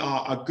typically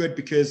are good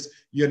because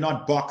you're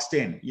not boxed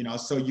in,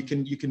 so you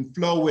can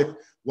flow with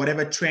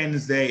whatever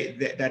trends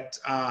that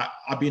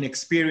are being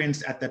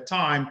experienced at the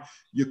time.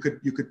 You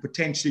could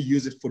potentially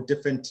use it for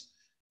different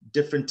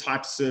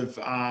types of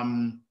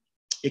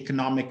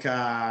economic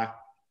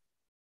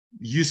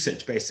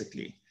usage,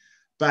 basically.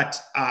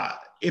 But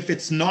if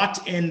it's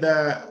not in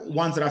the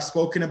ones that I've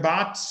spoken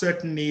about,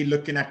 certainly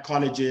looking at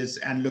colleges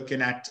and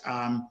looking at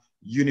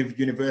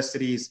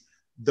universities,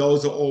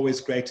 those are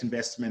always great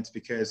investments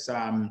because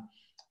the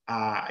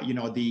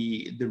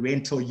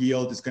rental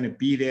yield is going to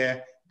be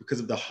there because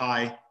of the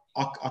high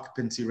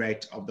occupancy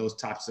rate of those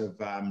types of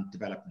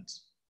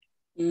developments.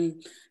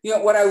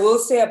 What I will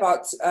say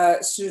about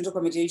student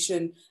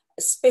accommodation,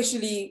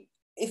 especially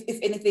if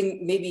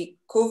anything, maybe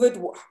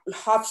COVID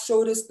half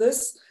showed us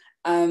this.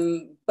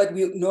 But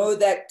we know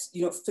that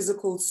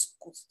physical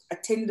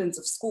attendance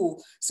of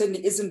school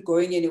certainly isn't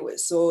going anywhere.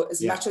 So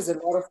as much as a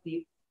lot of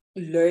the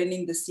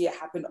learning this year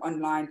happened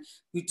online,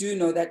 we do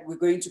know that we're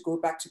going to go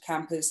back to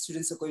campus.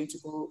 Students are going to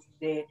go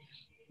there.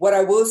 What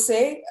I will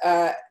say,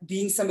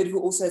 being somebody who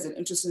also has an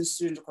interest in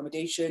student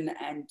accommodation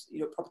and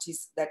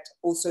properties that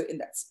also in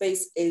that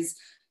space, is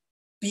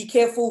be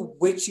careful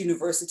which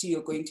university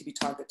you're going to be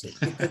targeting,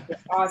 because there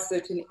are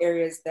certain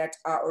areas that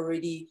are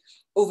already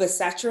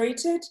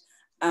oversaturated.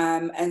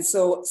 And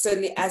so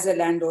certainly as a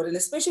landlord, and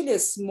especially a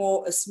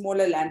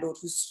smaller landlord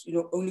who's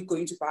only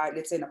going to buy,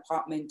 let's say, an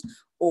apartment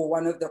or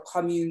one of the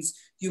communes,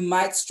 you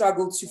might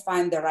struggle to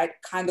find the right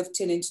kind of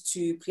tenant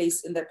to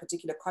place in that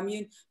particular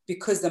commune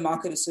because the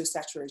market is so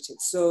saturated.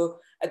 So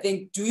I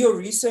think do your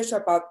research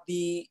about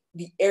the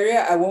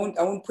area. I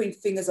won't point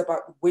fingers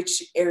about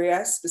which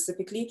area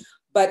specifically,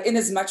 but in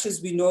as much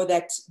as we know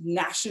that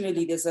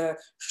nationally there's a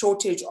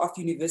shortage of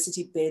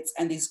university beds,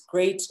 and there's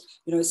great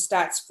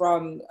stats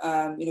from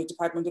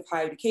Department of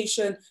Higher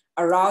Education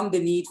around the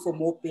need for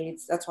more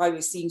beds. That's why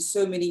we're seeing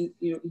so many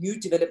new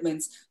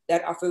developments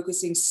that are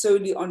focusing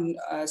solely on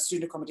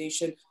student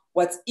accommodation.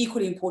 What's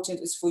equally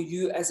important is for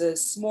you as a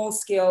small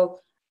scale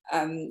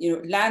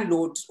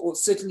landlord, or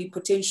certainly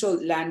potential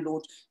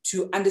landlord,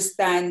 to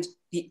understand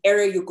the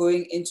area you're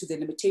going into, the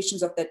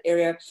limitations of that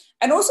area,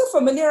 and also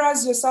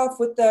familiarize yourself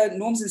with the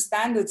norms and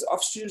standards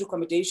of student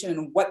accommodation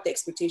and what the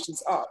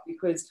expectations are,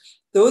 because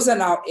those are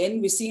now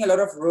in. We're seeing a lot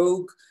of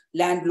rogue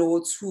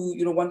landlords who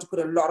want to put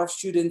a lot of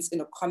students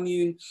in a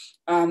commune.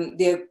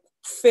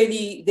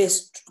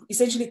 There's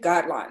essentially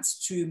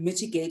guidelines to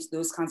mitigate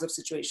those kinds of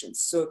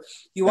situations. So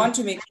you want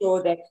to make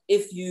sure that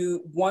if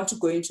you want to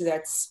go into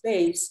that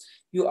space,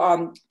 you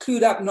are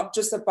clued up not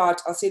just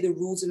about, I'll say, the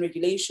rules and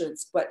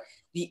regulations, but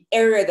the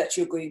area that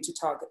you're going to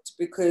target,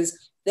 because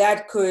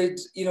that could,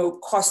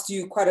 cost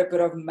you quite a bit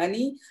of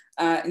money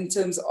in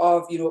terms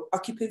of,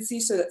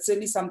 occupancy. So that's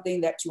certainly something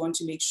that you want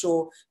to make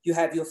sure you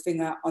have your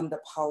finger on the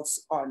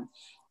pulse on.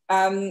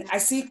 I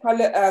see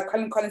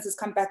Colin Collins has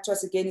come back to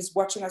us again. He's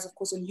watching us, of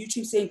course, on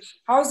YouTube, saying,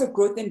 how is the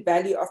growth in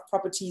value of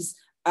properties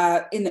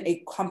in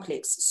a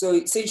complex? So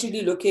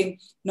essentially looking,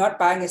 not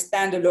buying a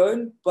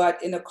standalone,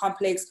 but in a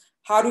complex.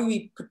 How do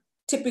we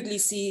typically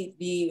see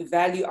the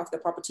value of the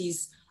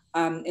properties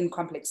in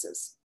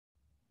complexes?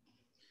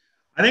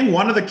 I think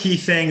one of the key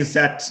things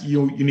that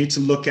you need to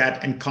look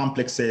at in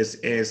complexes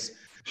is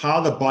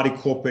how the body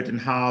corporate and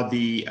how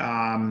the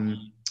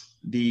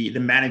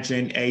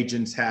managing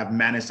agents have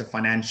managed the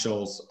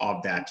financials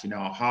of that.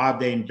 How have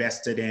they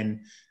invested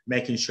in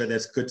making sure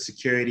there's good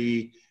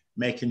security,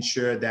 making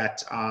sure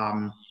that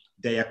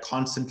they are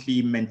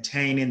constantly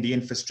maintaining the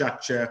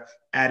infrastructure,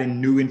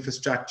 adding new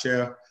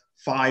infrastructure,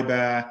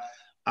 fiber,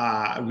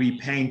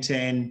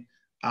 repainting,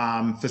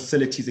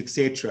 facilities,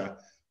 etc.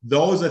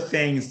 Those are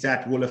things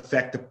that will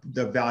affect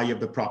the value of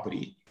the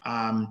property.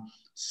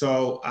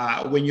 So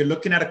when you're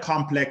looking at a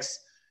complex,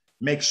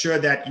 make sure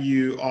that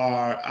you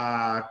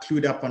are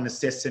clued up on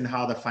assessing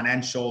how the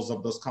financials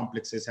of those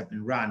complexes have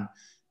been run,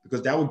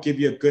 because that will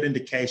give you a good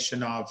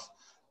indication of,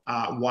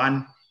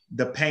 one,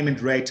 the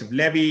payment rate of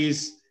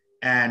levies,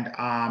 and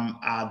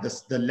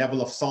the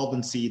level of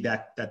solvency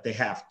that they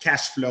have,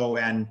 cash flow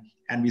and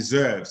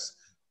reserves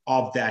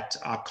of that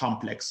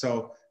complex.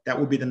 So that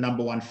would be the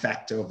number one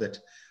factor of it.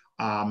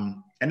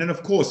 And then,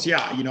 of course,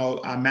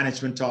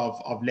 management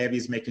of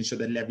levies, making sure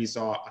that levies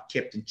are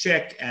kept in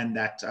check, and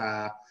that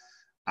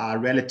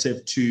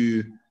relative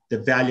to the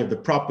value of the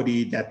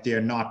property, that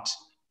they're not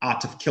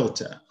out of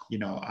kilter.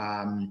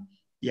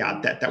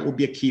 That would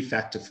be a key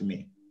factor for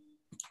me.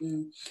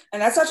 And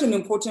that's such an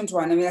important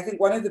one. I mean, I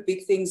think one of the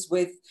big things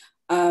with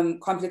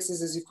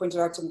complexes, as you pointed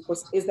out, of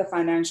course, is the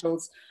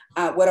financials.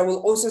 What I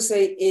will also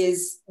say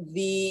is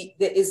there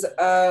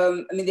are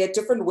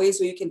different ways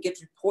where you can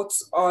get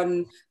reports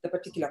on the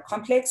particular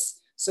complex.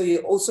 So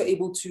you're also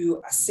able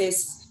to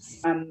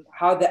assess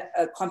how the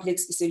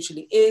complex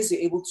essentially is.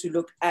 You're able to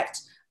look at,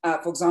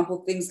 for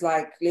example, things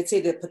like, let's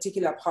say, the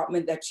particular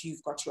apartment that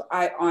you've got your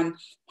eye on,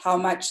 how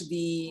much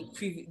the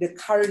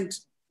current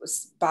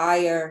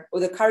buyer, or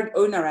the current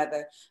owner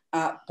rather,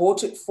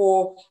 bought it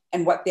for,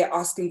 and what they're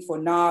asking for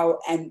now,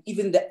 and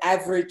even the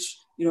average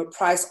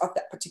price of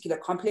that particular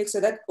complex.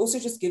 So that also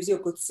just gives you a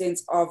good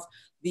sense of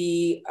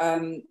the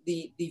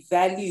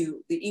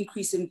value, the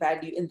increase in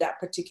value in that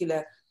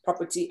particular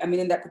property,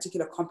 in that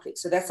particular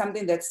complex. So that's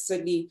something that's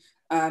certainly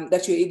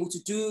that you're able to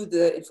do.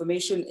 The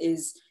information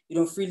is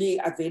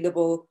freely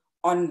available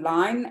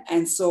online,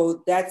 and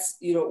so that's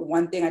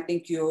one thing I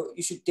think you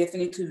should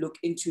definitely look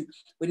into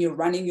when you're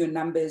running your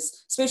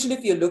numbers, especially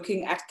if you're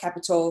looking at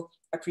capital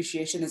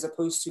appreciation as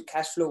opposed to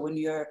cash flow when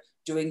you're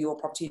doing your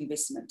property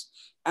investment.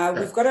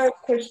 We've got a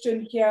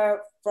question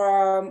here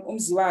from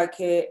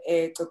Umziwake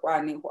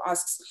Tsokwani, who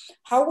asks,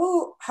 how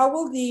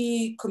will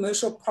the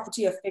commercial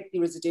property affect the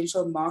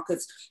residential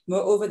markets,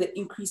 moreover the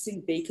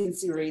increasing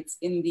vacancy rates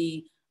in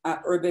the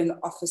urban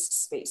office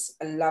space?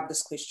 I love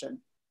this question.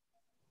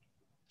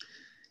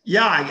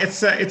 Yeah,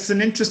 it's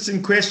an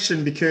interesting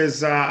question,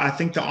 because I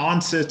think the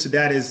answer to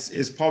that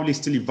is probably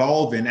still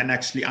evolving and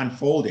actually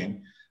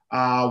unfolding.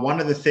 One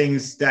of the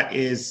things that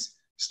is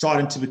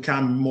starting to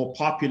become more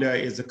popular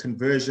is a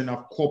conversion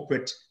of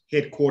corporate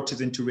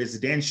headquarters into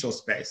residential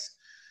space,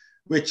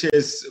 which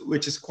is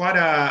quite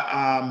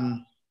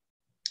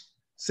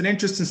it's an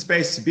interesting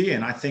space to be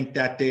in. I think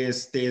that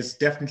there's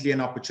definitely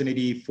an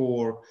opportunity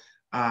for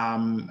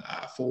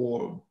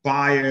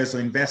buyers or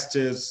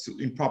investors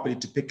in property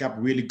to pick up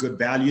really good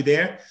value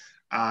there,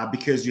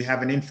 because you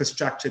have an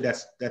infrastructure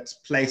that's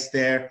placed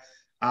there.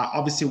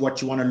 Obviously,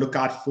 what you want to look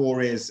out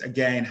for is,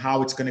 again,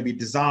 how it's going to be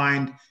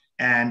designed,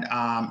 and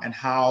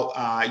how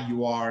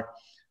you are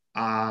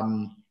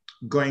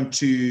going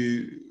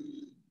to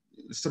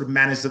sort of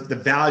manage the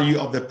value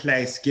of the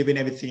place, given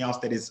everything else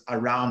that is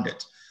around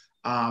it.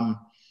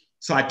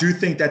 So I do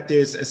think that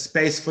there's a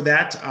space for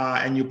that,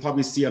 and you'll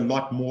probably see a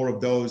lot more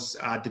of those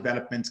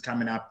developments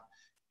coming up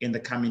in the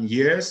coming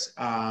years.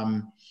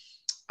 Yeah,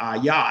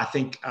 I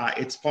think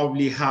it's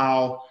probably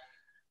how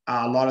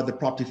a lot of the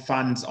property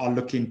funds are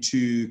looking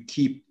to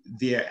keep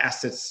their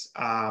assets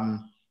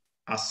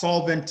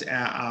solvent,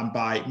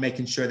 by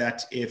making sure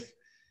that if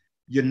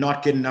you're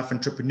not getting enough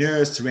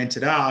entrepreneurs to rent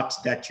it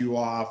out, that you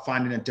are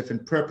finding a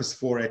different purpose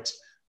for it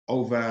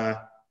over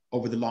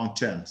the long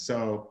term.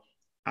 So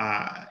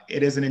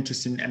it is an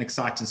interesting and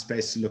exciting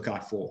space to look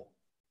out for.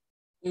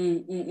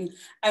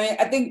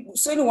 I think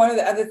certainly one of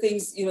the other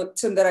things,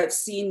 Tim, that I've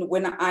seen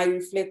when I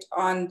reflect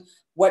on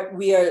what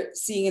we are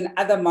seeing in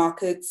other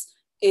markets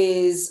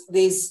is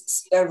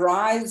there's a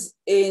rise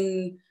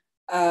in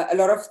a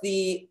lot of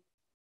the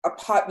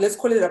let's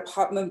call it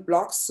apartment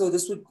blocks. So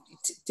this would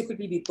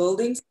typically be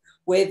buildings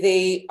where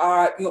they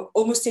are,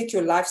 almost take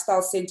your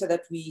lifestyle center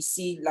that we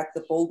see, like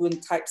the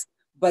Baldwin types,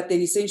 but then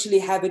essentially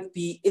have it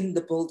be in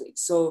the building.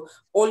 So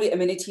all the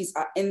amenities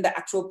are in the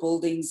actual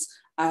buildings,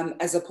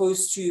 as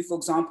opposed to, for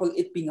example,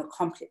 it being a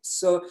complex.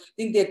 So I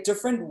think there are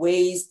different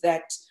ways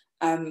that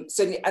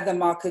certainly other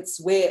markets,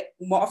 where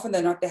more often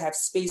than not they have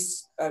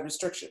space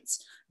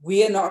restrictions.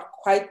 We are not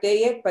quite there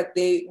yet, but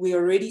we're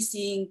already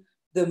seeing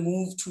the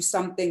move to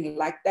something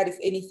like that. If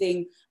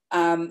anything,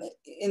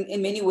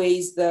 in many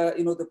ways,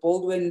 the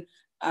Baldwin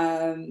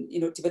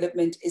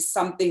development is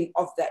something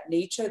of that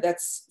nature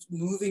that's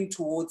moving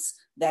towards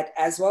that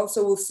as well.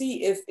 So we'll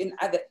see if in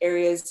other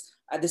areas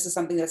this is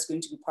something that's going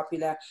to be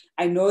popular.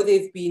 I know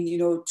there've been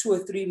 2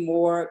 or 3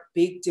 more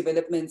big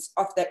developments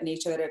of that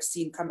nature that I've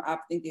seen come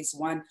up. I think there's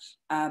one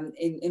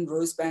in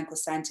Rosebank or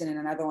Sandton, and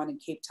another one in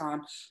Cape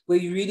Town, where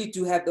you really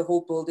do have the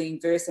whole building,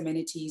 various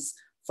amenities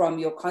from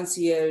your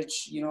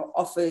concierge,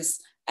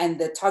 office, and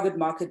the target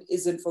market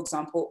isn't, for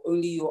example,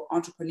 only your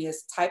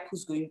entrepreneurs type who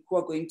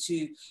are going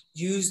to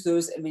use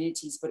those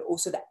amenities, but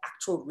also the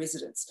actual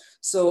residents.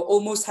 So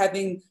almost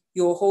having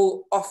your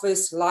whole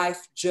office,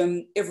 life,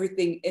 gym,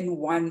 everything in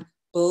one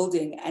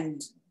building,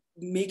 and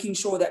making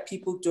sure that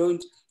people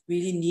don't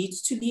really need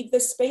to leave the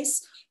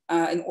space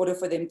in order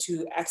for them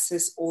to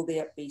access all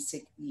their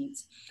basic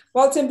needs.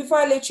 Well, Tim, before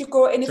I let you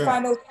go, any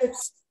final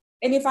tips?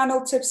 Any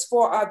final tips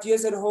for our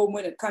viewers at home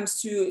when it comes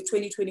to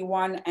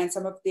 2021 and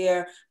some of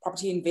their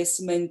property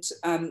investment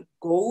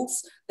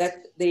goals that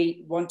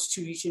they want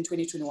to reach in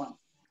 2021?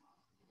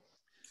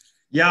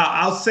 Yeah,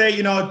 I'll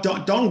say,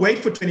 don't wait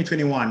for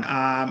 2021.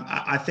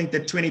 I think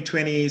that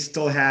 2020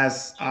 still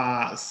has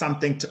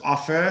something to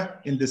offer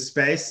in this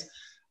space.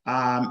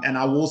 And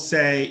I will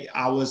say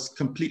I was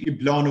completely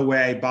blown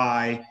away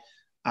by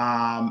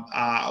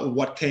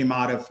what came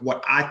out of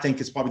what I think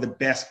is probably the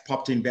best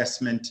property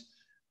investment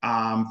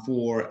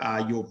for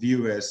your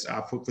viewers,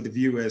 for the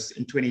viewers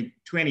in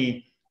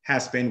 2020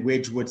 has been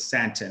Wedgwood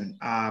Sandton.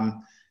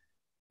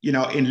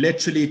 In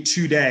literally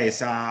 2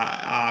 days,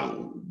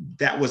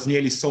 that was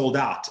nearly sold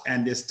out,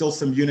 and there's still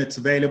some units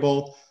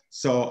available.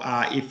 So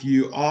if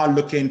you are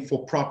looking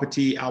for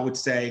property, I would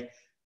say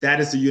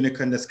that is a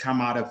unicorn that's come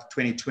out of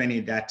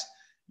 2020 that,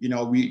 you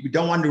know, we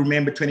don't want to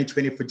remember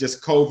 2020 for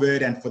just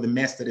COVID and for the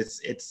mess that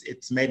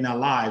it's made in our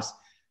lives.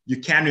 You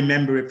can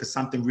remember it for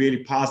something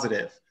really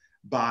positive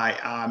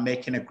by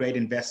making a great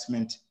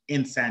investment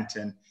in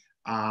Sandton.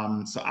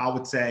 So I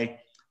would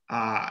say,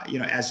 you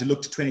know, as you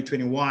look to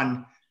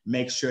 2021,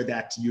 make sure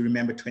that you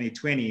remember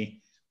 2020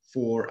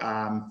 for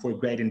a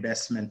great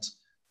investment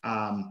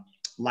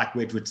like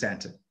Wedgwood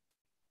Sandton.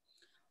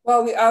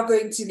 Well, we are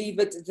going to leave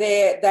it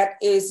there. That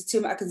is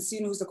Tim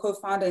Akinnusi, who's the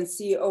co-founder and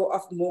CEO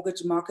of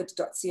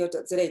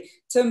mortgagemarket.co.za.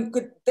 Tim,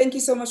 thank you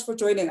so much for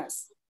joining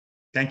us.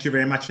 Thank you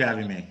very much for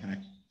having me.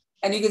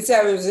 And you can see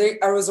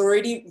I was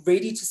already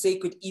ready to say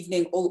good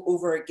evening all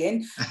over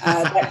again.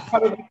 That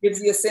probably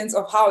gives you a sense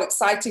of how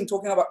exciting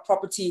talking about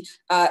property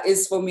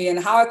is for me, and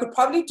how I could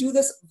probably do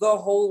this the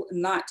whole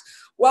night.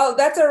 Well,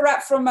 that's a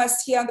wrap from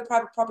us here on the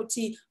Private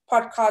Property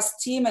Podcast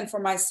team, and for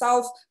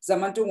myself,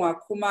 Zamantu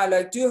Khumalo.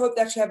 I do hope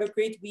that you have a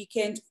great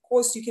weekend. Of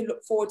course, you can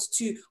look forward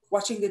to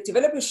watching the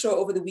Developer Show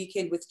over the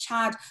weekend with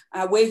Chad,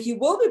 where he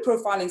will be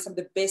profiling some of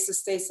the best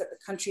estates that the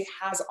country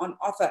has on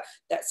offer.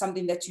 That's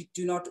something that you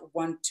do not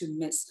want to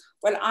miss.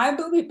 Well, I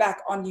will be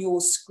back on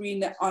your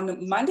screen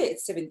on Monday at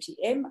 7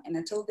 p.m. And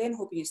until then,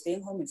 hope you're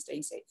staying home and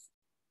staying safe.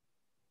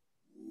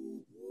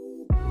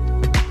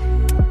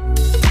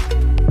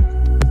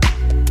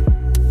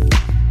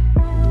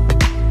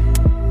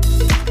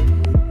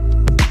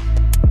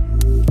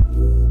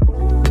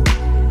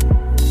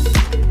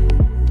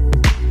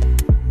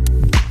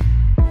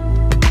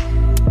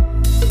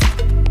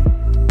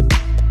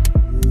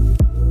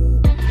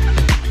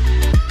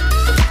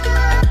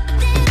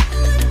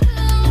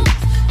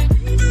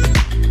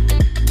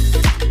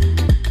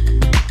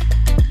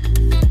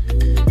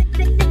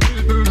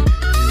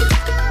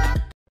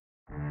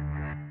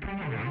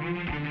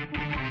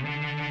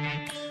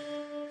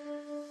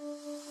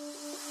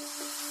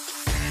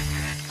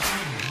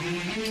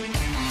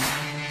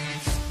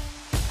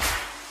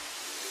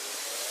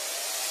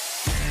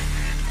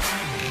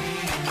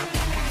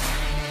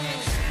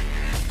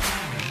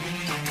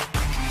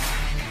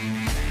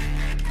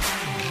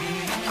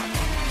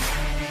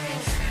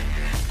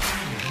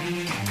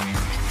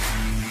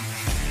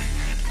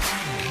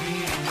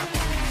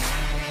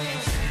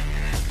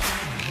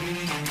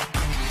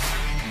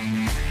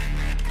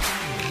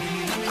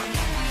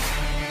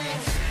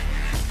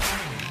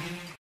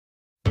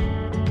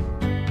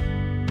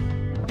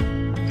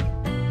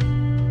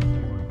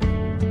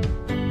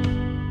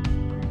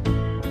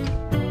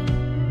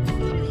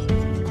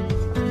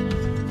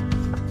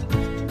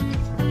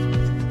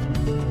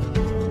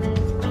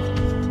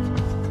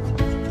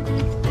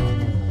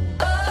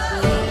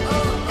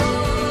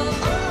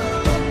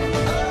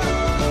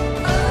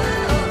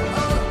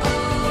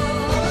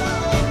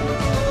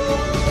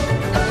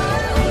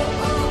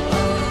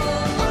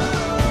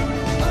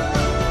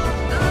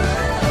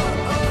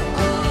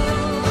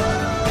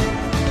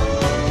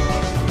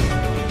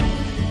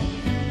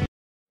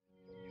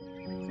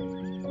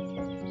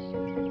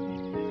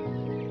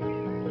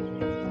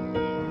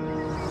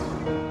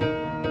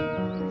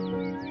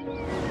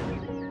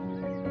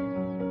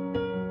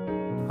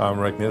 I'm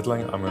Rick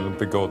Niedling. I'm an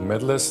Olympic gold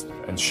medalist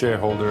and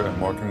shareholder and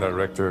marketing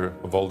director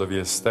of Olduvie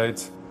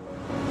Estate,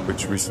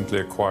 which recently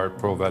acquired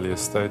Pearl Valley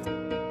Estate.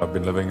 I've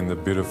been living in the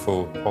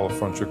beautiful Paul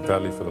Franschhoek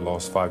Valley for the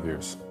last 5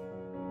 years.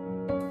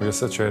 We are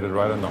situated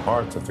right in the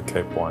heart of the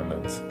Cape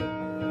Winelands.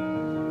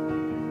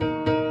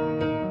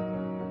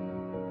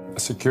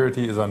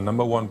 Security is our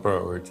 #1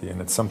 priority,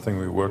 and it's something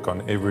we work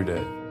on every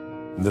day.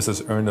 And this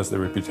has earned us the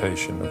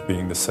reputation of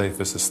being the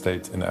safest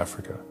estate in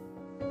Africa.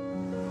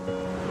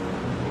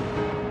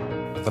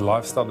 The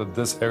lifestyle that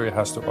this area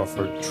has to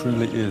offer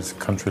truly is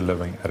country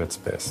living at its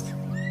best.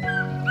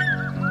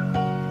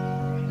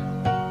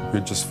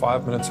 We're just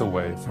 5 minutes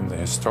away from the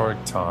historic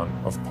town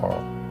of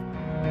Paarl.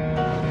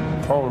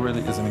 Paarl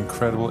really is an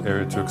incredible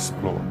area to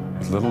explore,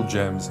 with little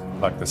gems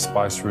like the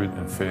Spice Route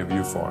and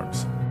Fairview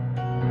Farms.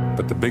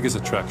 But the biggest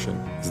attraction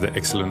is the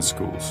excellent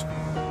schools.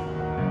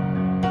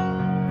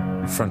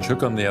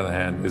 Franschhoek, on the other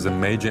hand, is a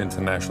major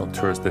international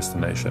tourist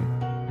destination,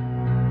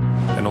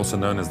 and also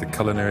known as the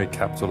culinary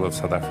capital of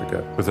South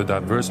Africa, with a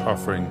diverse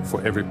offering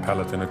for every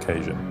palate and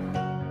occasion.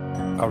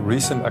 Our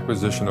recent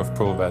acquisition of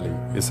Pearl Valley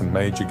is a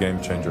major game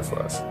changer for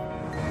us.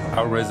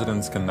 Our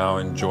residents can now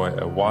enjoy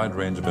a wide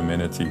range of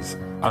amenities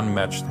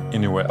unmatched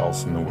anywhere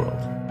else in the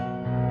world.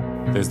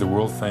 There's the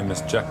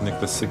world-famous Jack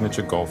Nicklaus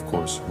Signature Golf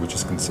Course, which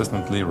is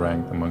consistently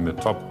ranked among the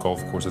top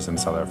golf courses in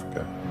South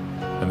Africa,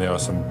 and there are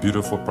some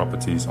beautiful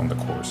properties on the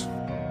course.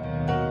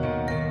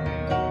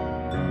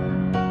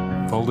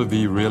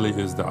 Olduvie really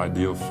is the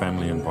ideal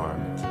family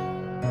environment.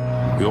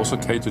 We also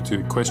cater to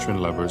equestrian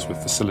lovers with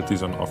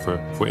facilities on offer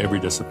for every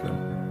discipline,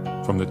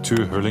 from the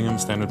 2 Hurlingham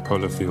Standard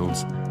Polo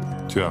Fields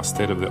to our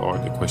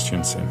state-of-the-art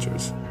equestrian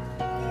centres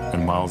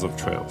and miles of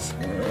trails.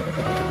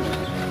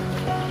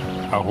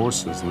 Our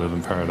horses live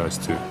in paradise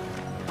too.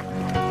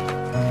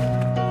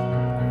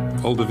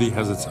 Olduvai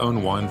has its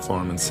own wine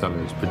farm and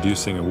cellars,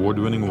 producing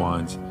award-winning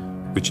wines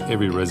which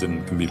every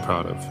resident can be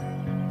proud of.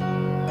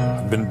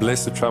 I've been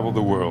blessed to travel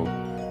the world,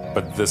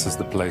 but this is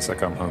the place I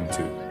come home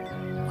to.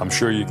 I'm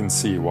sure you can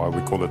see why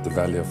we call it the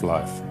Valley of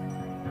Life.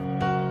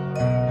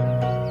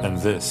 And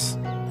this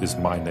is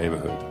my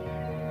neighborhood.